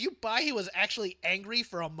 did you buy he was actually angry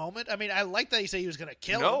for a moment? I mean, I like that he said he was going to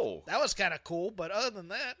kill him. That was kind of cool, but other than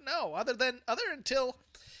that, no.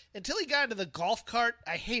 Until he got into the golf cart,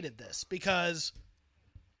 I hated this because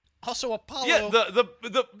also Apollo. Yeah,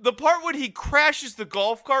 the part when he crashes the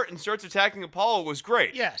golf cart and starts attacking Apollo was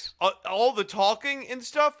great. Yes. All the talking and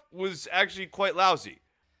stuff was actually quite lousy.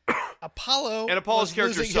 Apollo and Apollo's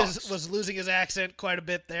character was losing his accent quite a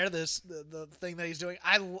bit there. The thing that he's doing.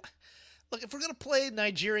 Look, if we're gonna play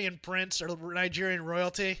Nigerian Prince or Nigerian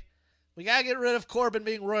royalty, we gotta get rid of Corbin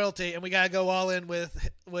being royalty, and we gotta go all in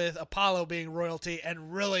with Apollo being royalty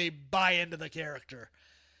and really buy into the character.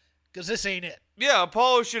 Because this ain't it. Yeah,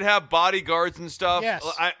 Apollo should have bodyguards and stuff. Yes.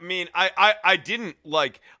 I mean, I don't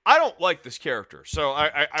like this character, so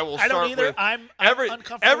I will start I don't either. with I'm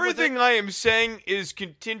uncomfortable everything with it. I am saying is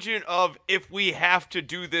contingent of if we have to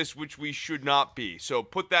do this, which we should not be. So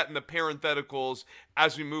put that in the parentheticals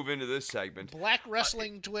as we move into this segment. Black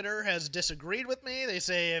Wrestling Twitter has disagreed with me. They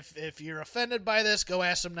say if you're offended by this, go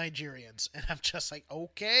ask some Nigerians. And I'm just like,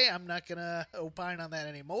 okay, I'm not going to opine on that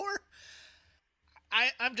anymore.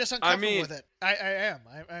 I'm just uncomfortable with it. I am.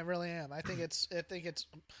 I really am. I think it's.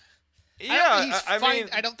 Yeah,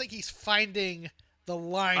 I don't think he's finding the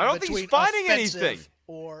line. I don't think he's finding anything.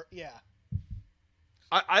 Or yeah.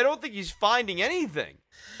 I don't think he's finding anything.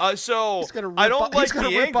 So he's gonna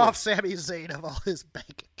rip off Sami Zayn of all his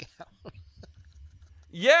bank account.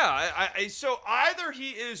 Yeah. So either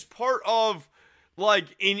he is part of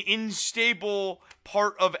like an unstable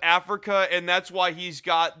part of Africa, and that's why he's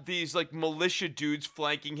got these like militia dudes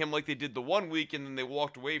flanking him like they did the one week, and then they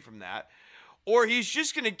walked away from that. Or he's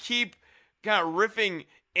just going to keep kind of riffing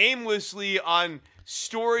aimlessly on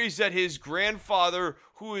stories that his grandfather,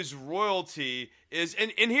 who is royalty, is.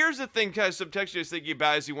 And here's the thing, kind of subtextually I was thinking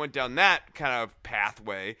about as he went down that kind of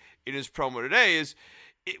pathway in his promo today, is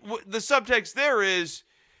the subtext there is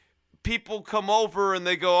people come over and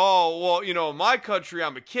they go, oh, well, you know, in my country,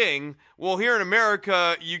 I'm a king. Well, here in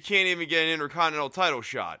America, you can't even get an Intercontinental title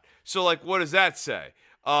shot. So, like, what does that say?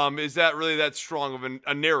 Is that really that strong of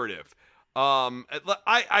a narrative?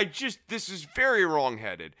 This is very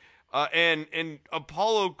wrongheaded. And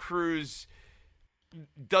Apollo Crews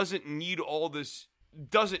doesn't need all of this,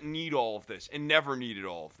 and never needed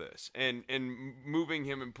all of this. And moving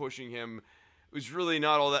him and pushing him was really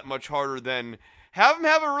not all that much harder than have him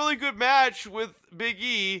have a really good match with Big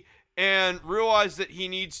E and realize that he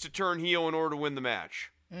needs to turn heel in order to win the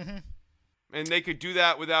match. Mm-hmm. And they could do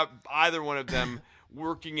that without either one of them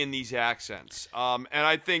working in these accents. And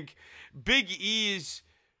I think Big E's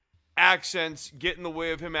accents get in the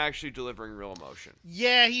way of him actually delivering real emotion.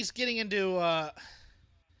 Yeah, he's getting into I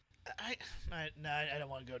don't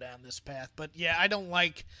want to go down this path, but yeah,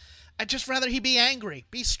 I'd just rather he be angry.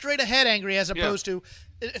 Be straight ahead angry as opposed to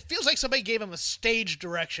it feels like somebody gave him a stage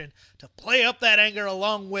direction to play up that anger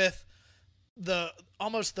along with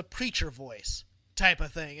almost the preacher voice type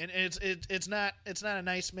of thing. And it's not a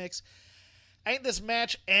nice mix. I think this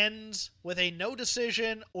match ends with a no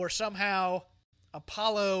decision, or somehow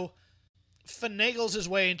Apollo finagles his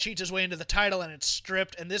way and cheats his way into the title and it's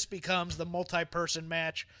stripped, and this becomes the multi-person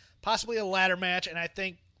match, possibly a ladder match, and I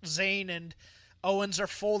think Zayn and Owens are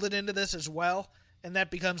folded into this as well, and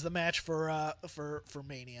that becomes the match for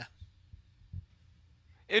Mania.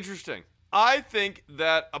 Interesting. I think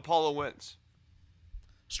that Apollo wins.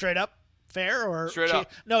 Straight up? Fair or straight cheat?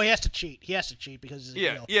 up? No, he has to cheat. He has to cheat because he's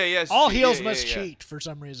a heel. Yeah. All heels must cheat for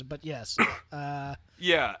some reason, but yes.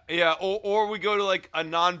 Yeah. Or we go to like a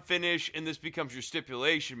non-finish, and this becomes your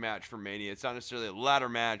stipulation match for Mania. It's not necessarily a ladder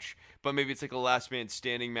match, but maybe it's like a last man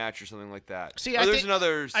standing match or something like that. See, I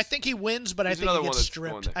think he wins, but I think he gets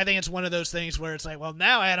stripped. I think it's one of those things where it's like, well,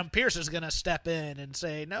 now Adam Pearce is going to step in and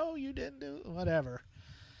say, no, you didn't do whatever.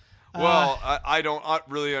 Well, I don't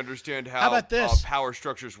really understand how about this? Power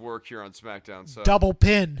structures work here on SmackDown. So. Double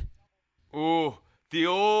pin. Ooh, the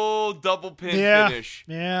old double pin finish.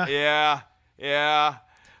 Yeah.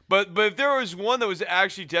 But if there was one that was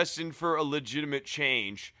actually destined for a legitimate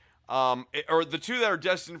change, or the two that are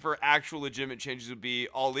destined for actual legitimate changes would be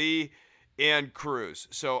Ali and Cruz.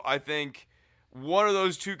 So I think one of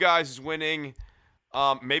those two guys is winning,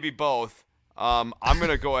 maybe both. I'm going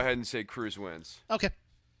to go ahead and say Cruz wins. Okay.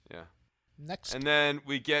 Yeah. Next. And then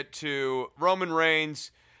we get to Roman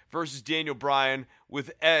Reigns versus Daniel Bryan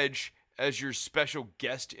with Edge as your special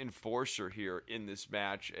guest enforcer here in this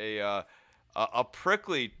match. A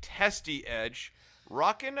prickly, testy Edge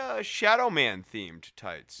rocking a Shadow Man themed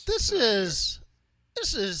tights. This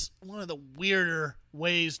is one of the weirder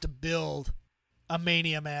ways to build a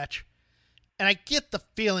Mania match. And I get the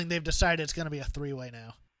feeling they've decided it's going to be a 3-way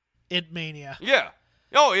now. In Mania. Yeah.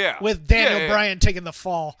 Oh, yeah. With Daniel Bryan taking the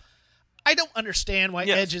fall. I don't understand why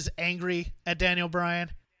Yes. Edge is angry at Daniel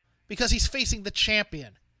Bryan. Because he's facing the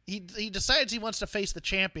champion. He decides he wants to face the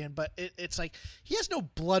champion, but it's like he has no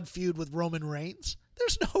blood feud with Roman Reigns.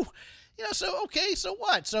 There's no... so okay, so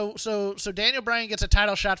what? So Daniel Bryan gets a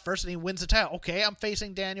title shot first and he wins the title. Okay, I'm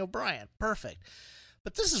facing Daniel Bryan. Perfect.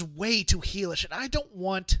 But this is way too heelish, and I don't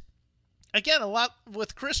want, again, a lot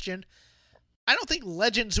with Christian, I don't think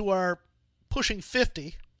legends who are pushing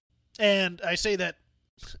 50, and I say that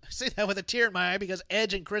with a tear in my eye because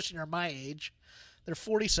Edge and Christian are my age. They're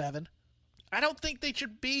 47. I don't think they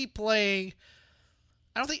should be playing.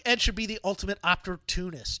 I don't think Edge should be the ultimate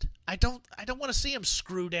opportunist. I don't want to see him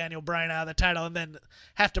screw Daniel Bryan out of the title and then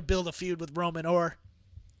have to build a feud with Roman, or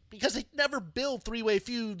because they never build 3-way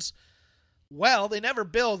feuds. Well, they never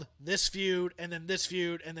build this feud and then this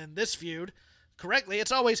feud and then this feud correctly.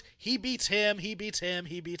 It's always he beats him, he beats him,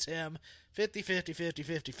 he beats him, 50-50,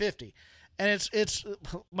 50-50, 50. And it's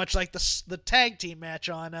much like the tag team match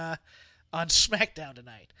on SmackDown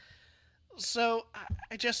tonight. So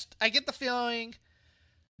I get the feeling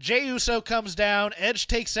Jey Uso comes down, Edge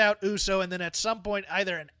takes out Uso, and then at some point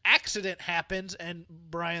either an accident happens and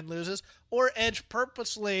Bryan loses, or Edge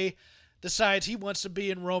purposely decides he wants to be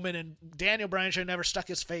in Roman and Daniel Bryan should have never stuck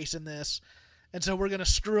his face in this. And so we're going to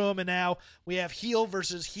screw him, and now we have heel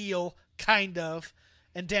versus heel, kind of,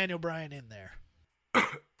 and Daniel Bryan in there.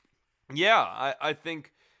 Yeah, I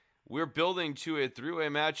think we're building to a 3-way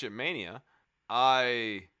match at Mania.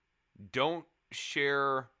 I don't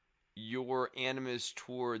share your animus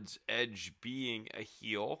towards Edge being a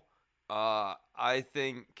heel. I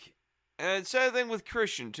think, and it's the same thing with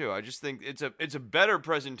Christian too. I just think it's a better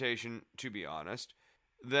presentation, to be honest,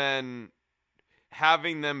 than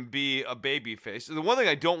having them be a babyface. The one thing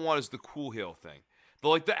I don't want is the cool heel thing.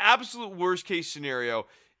 The absolute worst case scenario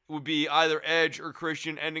would be either Edge or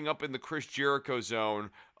Christian ending up in the Chris Jericho zone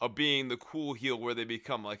of being the cool heel where they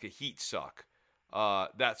become like a heat suck,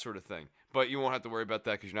 that sort of thing. But you won't have to worry about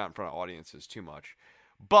that because you're not in front of audiences too much.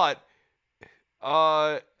 But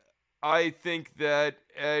I think that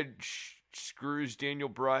Edge screws Daniel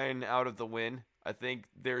Bryan out of the win. I think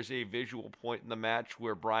there's a visual point in the match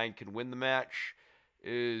where Bryan can win the match,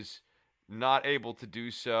 is not able to do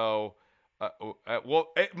so.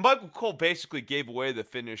 Michael Cole basically gave away the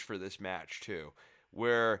finish for this match too,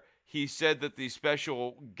 where he said that the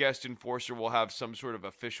special guest enforcer will have some sort of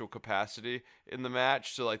official capacity in the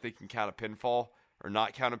match, so they can count a pinfall or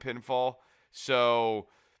not count a pinfall. So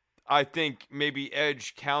I think maybe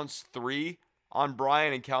Edge counts 3 on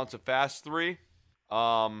Bryan and counts a fast 3.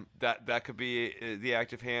 That could be the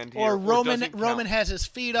active hand here. Or Roman has his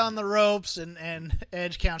feet on the ropes and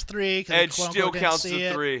Edge counts 3. Edge still counts the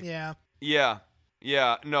 3. Yeah.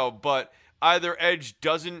 No, but either Edge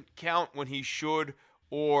doesn't count when he should,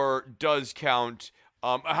 or does count.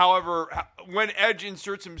 However, when Edge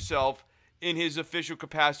inserts himself in his official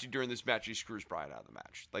capacity during this match, he screws Bryan out of the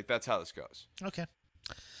match. That's how this goes. Okay.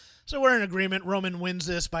 So we're in agreement. Roman wins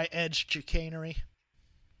this by Edge chicanery.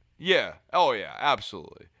 Yeah. Oh, yeah.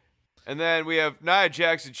 Absolutely. And then we have Nia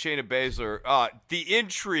Jax and Shayna Baszler. The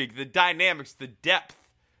intrigue, the dynamics, the depth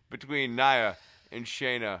between Nia and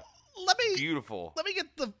Shayna. Beautiful. Let me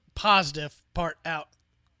get the positive part out.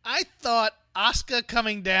 I thought Asuka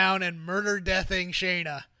coming down and murder-deathing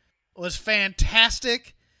Shayna was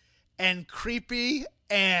fantastic and creepy,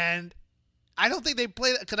 and I don't think they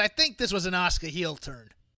played it, because I think this was an Asuka heel turn,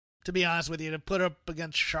 to be honest with you, to put her up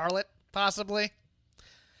against Charlotte, possibly.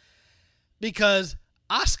 Because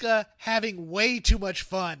Asuka having way too much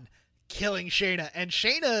fun killing Shayna, and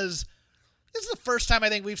this is the first time I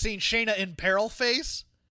think we've seen Shayna in peril face,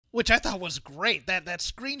 which I thought was great. That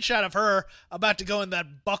screenshot of her about to go in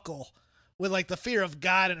that buckle with the fear of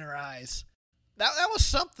God in her eyes. That was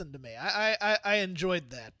something to me. I enjoyed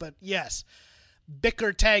that. But yes,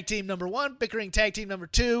 bicker tag team number 1, bickering tag team number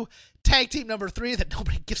 2, tag team number 3 that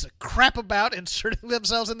nobody gives a crap about inserting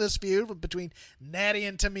themselves in this feud between Natty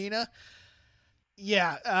and Tamina.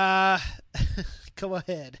 Yeah, go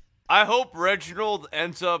ahead. I hope Reginald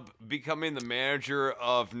ends up becoming the manager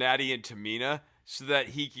of Natty and Tamina so that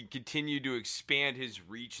he can continue to expand his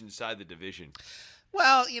reach inside the division.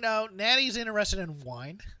 Well, Natty's interested in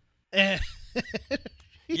wine.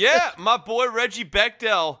 Yeah, my boy Reggie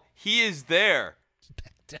Bechdel, he is there.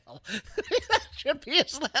 Bechtel. That should be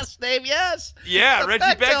his last name, yes. Yeah, The Reggie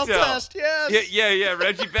Bechtel. Test, yes. Yeah,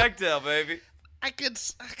 Reggie Bechtel, baby.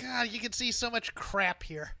 God, you can see so much crap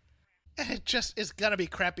here. And it just is going to be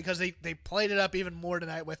crap because they played it up even more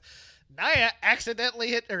tonight with Shayna accidentally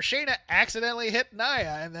hit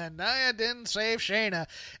Nia, and then Nia didn't save Shayna.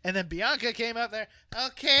 And then Bianca came up there,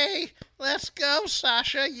 okay, let's go,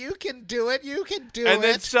 Sasha. You can do it. And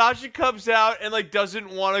then Sasha comes out and, like, doesn't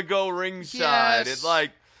want to go ringside. Yes.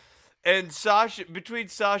 And Sasha, between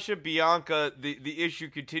Sasha and Bianca, the issue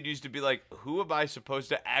continues to be, like, who am I supposed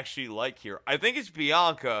to actually like here? I think it's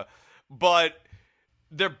Bianca, but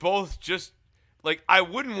they're both just, like, I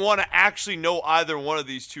wouldn't want to actually know either one of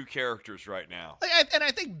these two characters right now. And I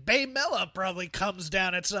think Baymella probably comes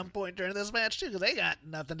down at some point during this match, too, because they got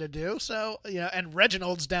nothing to do. So, and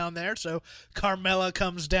Reginald's down there, so Carmella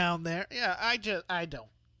comes down there. Yeah, I don't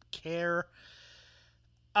care.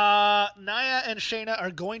 Nia and Shayna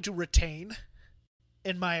are going to retain,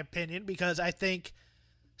 in my opinion, because I think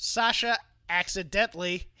Sasha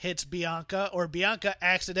accidentally hits Bianca, or Bianca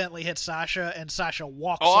accidentally hits Sasha, and Sasha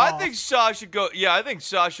walks off. I think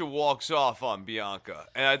Sasha walks off on Bianca.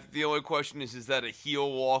 And I think the only question is that a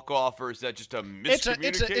heel walk off, or is that just a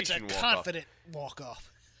miscommunication It's a walk-off? confident walk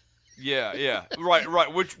off. Yeah.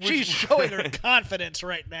 Right. Which She's showing her confidence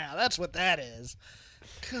right now. That's what that is.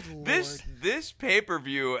 Good Lord. This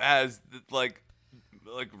pay-per-view has like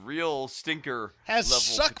real stinker has level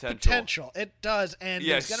suck potential. It does, and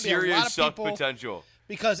there's going to be a lot of suck people potential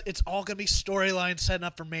because it's all going to be storylines setting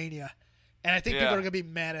up for Mania, and I think people are going to be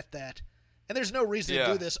mad at that. And there's no reason to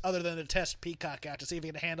do this other than to test Peacock out to see if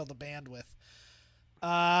he can handle the bandwidth.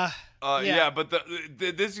 But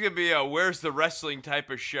this is going to be a where's the wrestling type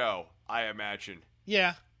of show, I imagine.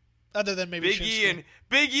 Yeah. Other than maybe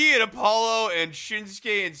Big E and Apollo and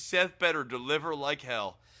Shinsuke and Seth better deliver like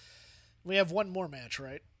hell. We have one more match,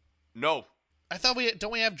 right? No. I thought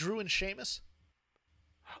don't we have Drew and Sheamus?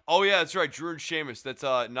 Oh yeah, that's right, Drew and Sheamus. That's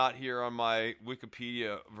not here on my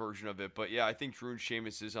Wikipedia version of it, but yeah, I think Drew and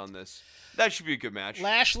Sheamus is on this. That should be a good match.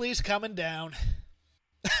 Lashley's coming down.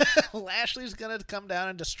 Lashley's gonna come down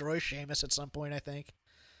and destroy Sheamus at some point, I think.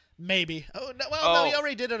 Maybe. No, he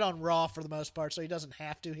already did it on Raw for the most part, so he doesn't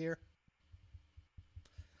have to here.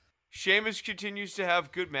 Sheamus continues to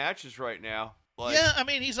have good matches right now. Yeah, I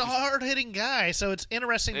mean, he's a hard-hitting guy, so it's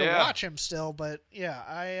interesting to watch him still. But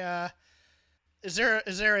yeah, is there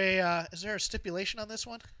a stipulation on this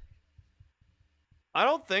one? I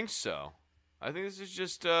don't think so. I think this is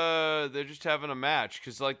just they're just having a match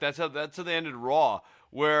because that's how they ended Raw,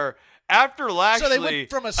 where after Lashley, so they went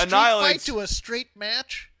from a street fight to a straight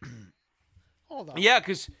match. Hold on. Yeah,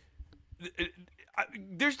 because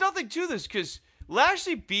there's nothing to this because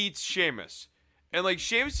Lashley beats Sheamus. And, like,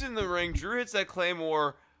 Sheamus is in the ring. Drew hits that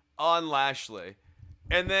Claymore on Lashley.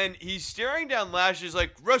 And then he's staring down Lashley's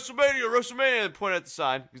like, WrestleMania, and point at the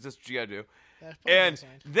sign, because that's what you got to do. And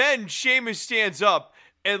then Sheamus stands up,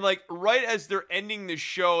 and, like, right as they're ending the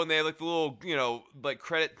show, and they have, like, the little, like,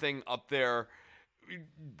 credit thing up there,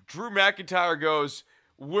 Drew McIntyre goes,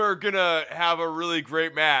 we're going to have a really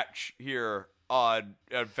great match here on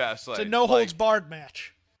Fastlane. It's a no-holds-barred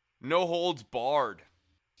match. No holds barred.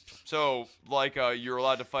 So, like, you're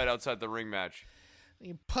allowed to fight outside the ring match.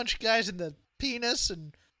 You punch guys in the penis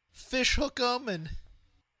and fish hook them and...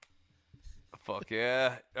 Fuck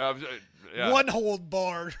yeah. One hold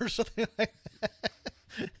barred or something like that.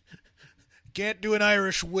 Can't do an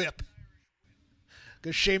Irish whip.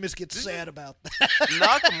 Because Sheamus gets sad about that.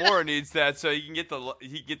 Nakamura needs that so he can get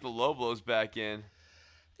the low blows back in.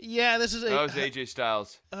 Yeah, that was AJ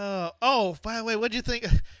Styles. By the way, what'd you think?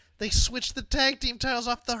 They switched the tag team titles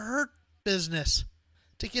off the Hurt Business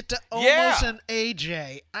to get to Omos and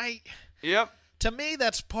AJ. Yep. To me,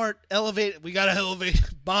 that's part elevate. We gotta elevate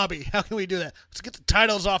Bobby. How can we do that? Let's get the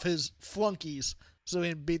titles off his flunkies so we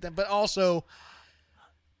can beat them. But also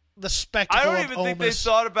the spectacle. I don't even think they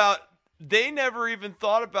thought about. They never even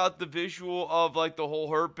thought about the visual of like the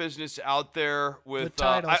whole Hurt Business out there with.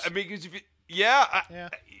 titles. I mean, because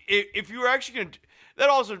if you were actually going to, that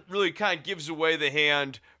also really kind of gives away the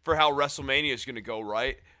hand for how WrestleMania is going to go,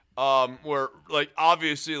 right? Where like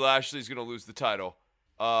obviously Lashley's going to lose the title.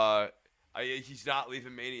 He's not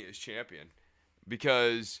leaving Mania as champion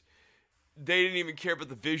because they didn't even care about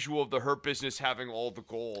the visual of the Hurt Business having all the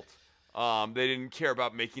gold. They didn't care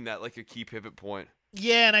about making that like a key pivot point.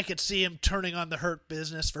 Yeah, and I could see him turning on the Hurt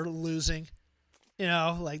Business for losing. You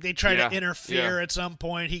know, like they try to interfere at some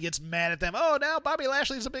point. He gets mad at them. Oh, now Bobby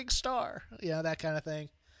Lashley's a big star. Yeah, that kind of thing.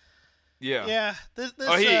 Yeah. Yeah.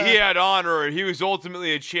 He had honor. He was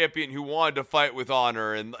ultimately a champion who wanted to fight with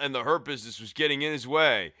honor, and the Hurt Business was getting in his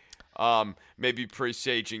way. maybe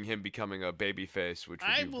presaging him becoming a babyface, which would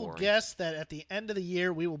I be will boring. guess that at the end of the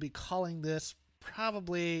year, we will be calling this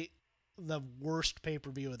probably the worst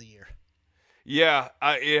pay-per-view of the year. Yeah,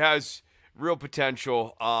 it has real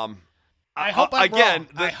potential. I hope I'm again,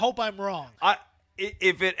 wrong. I hope I'm wrong.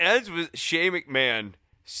 If it ends with Shane McMahon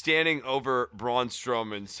standing over Braun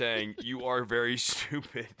Strowman saying, "You are very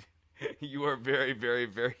stupid. You are very, very,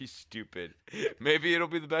 very stupid," maybe it'll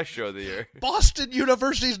be the best show of the year. Boston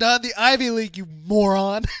University's not in the Ivy League, you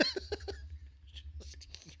moron. Just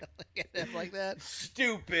yelling at him like that.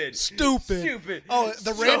 Stupid. Oh,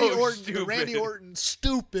 the Randy So Orton. stupid. The Randy Orton.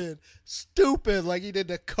 Stupid. Like he did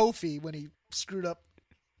to Kofi when he screwed up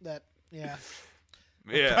that. Yeah.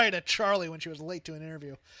 Yeah. Right at Charlie when she was late to an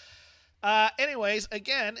interview. Anyways,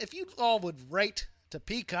 again, if you all would write to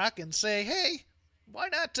Peacock and say, hey, why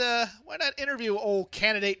not interview old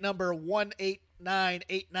candidate number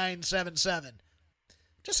 1898977?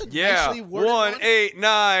 Just a nicely worded one.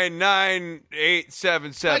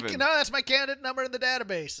 1899877. Like, that's my candidate number in the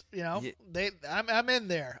database. I'm in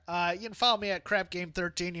there. You can follow me at Crap Game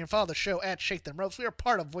 13. You can follow the show at Shake Them Ropes. We are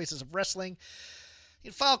part of Voices of Wrestling. You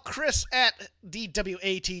can follow Chris at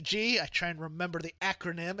DWATG. I try and remember the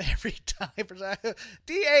acronym every time.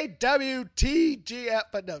 DAWTG,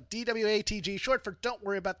 but no, DWATG, short for Don't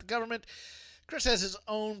Worry About the Government. Chris has his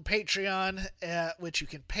own Patreon, which you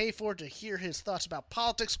can pay for to hear his thoughts about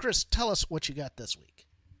politics. Chris, tell us what you got this week.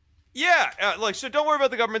 Yeah, so Don't Worry About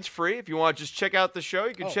the Government's free. If you want to just check out the show,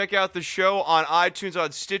 you can check out the show on iTunes,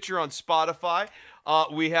 on Stitcher, on Spotify.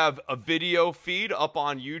 We have a video feed up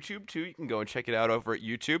on YouTube, too. You can go and check it out over at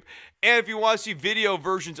YouTube. And if you want to see video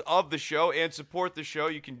versions of the show and support the show,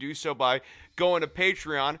 you can do so by going to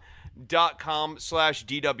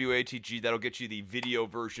patreon.com/DWATG. That'll get you the video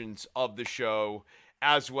versions of the show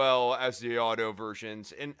as well as the audio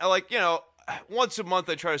versions. And, once a month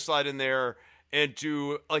I try to slide in there and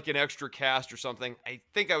do, an extra cast or something. I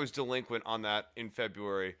think I was delinquent on that in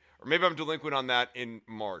February. Or maybe I'm delinquent on that in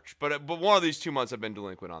March. But one of these 2 months I've been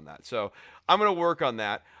delinquent on that. So I'm going to work on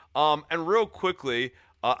that. And real quickly,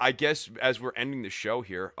 I guess as we're ending the show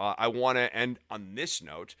here, I want to end on this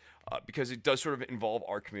note because it does sort of involve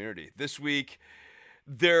our community. This week,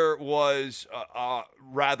 there was a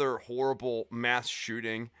rather horrible mass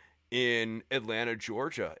shooting in Atlanta,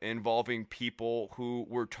 Georgia, involving people who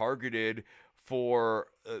were targeted for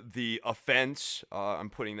the offense,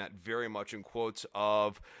 I'm putting that very much in quotes,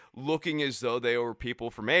 of looking as though they were people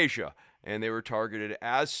from Asia, and they were targeted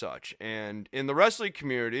as such. And in the wrestling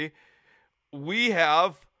community, we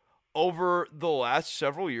have, over the last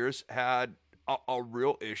several years, had a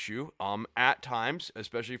real issue at times,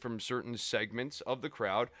 especially from certain segments of the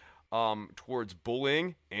crowd, towards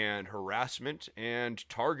bullying and harassment and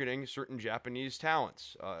targeting certain Japanese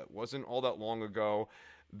talents. It wasn't all that long ago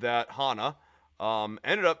that Hana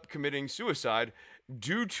ended up committing suicide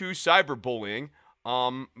due to cyberbullying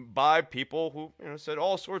by people who said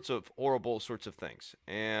all sorts of horrible sorts of things.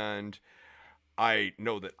 And I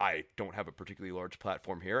know that I don't have a particularly large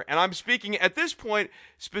platform here, and I'm speaking at this point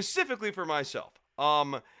specifically for myself.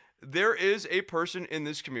 There is a person in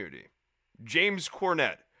this community, James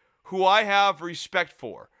Cornette, who I have respect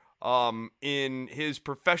for in his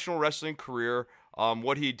professional wrestling career,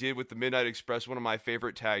 what he did with the Midnight Express, one of my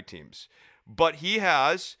favorite tag teams. But he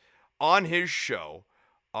has, on his show,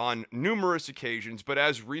 on numerous occasions, but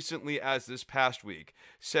as recently as this past week,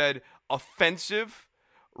 said offensive,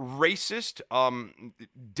 racist,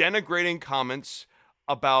 denigrating comments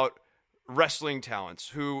about wrestling talents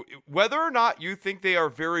who, whether or not you think they are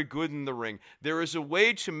very good in the ring, there is a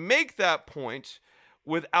way to make that point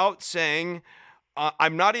without saying,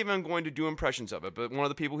 I'm not even going to do impressions of it, but one of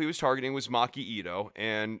the people he was targeting was Maki Ito,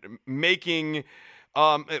 and making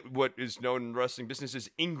what is known in wrestling business as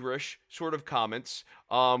English sort of comments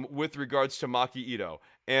with regards to Maki Ito.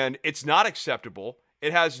 And it's not acceptable.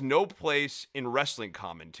 It has no place in wrestling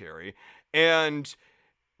commentary. And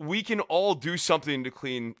we can all do something to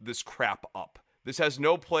clean this crap up. This has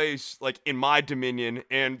no place, in my dominion.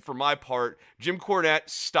 And for my part, Jim Cornette,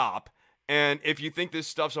 stop. And if you think this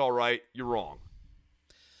stuff's all right, you're wrong.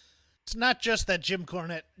 It's not just that Jim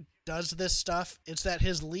Cornette does this stuff, it's that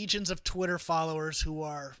his legions of Twitter followers who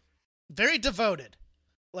are very devoted.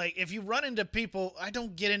 If you run into people, I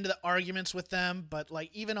don't get into the arguments with them, but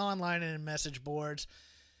even online and in message boards,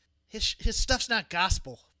 his stuff's not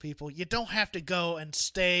gospel, people. You don't have to go and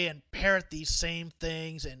stay and parrot these same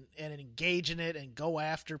things and engage in it and go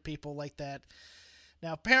after people like that.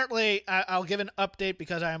 Now, apparently, I'll give an update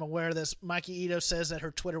because I am aware of this. Maki Ito says that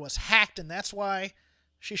her Twitter was hacked, and that's why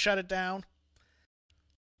she shut it down.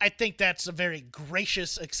 I think that's a very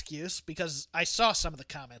gracious excuse because I saw some of the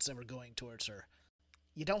comments that were going towards her.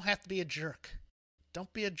 You don't have to be a jerk.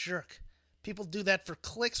 Don't be a jerk. People do that for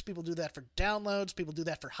clicks. People do that for downloads. People do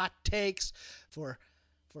that for hot takes. For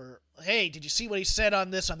hey, did you see what he said on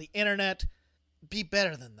this on the internet? Be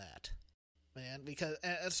better than that, man. Because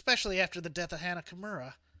especially after the death of Hana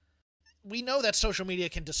Kimura, we know that social media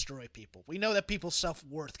can destroy people. We know that people's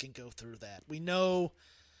self-worth can go through that. We know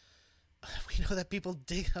that people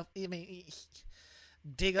dig up. I mean,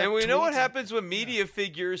 dig up. And we know what tweets happens when media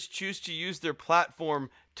figures choose to use their platform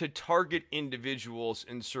to target individuals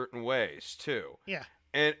in certain ways too. Yeah.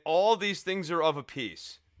 And all these things are of a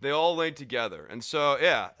piece. They all link together. And so,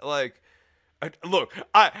 yeah, like, look,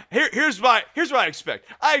 here's what I expect.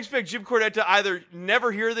 I expect Jim Cornette to either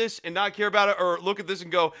never hear this and not care about it, or look at this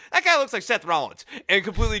and go, "That guy looks like Seth Rollins," and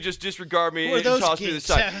completely just disregard me and toss me to the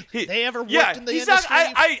side. They ever worked in the industry?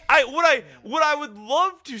 What I would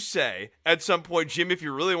love to say at some point, Jim, if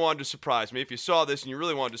you really wanted to surprise me, if you saw this and you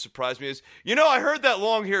really wanted to surprise me, is, I heard that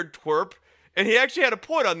long-haired twerp, and he actually had a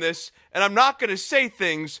point on this, and I'm not going to say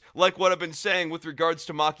things like what I've been saying with regards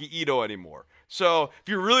to Maki Ito anymore. So if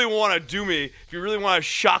you really want to do me, if you really want to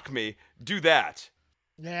shock me, do that.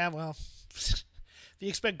 Yeah, well, if you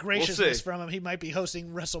expect graciousness from him, he might be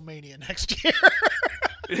hosting WrestleMania next year.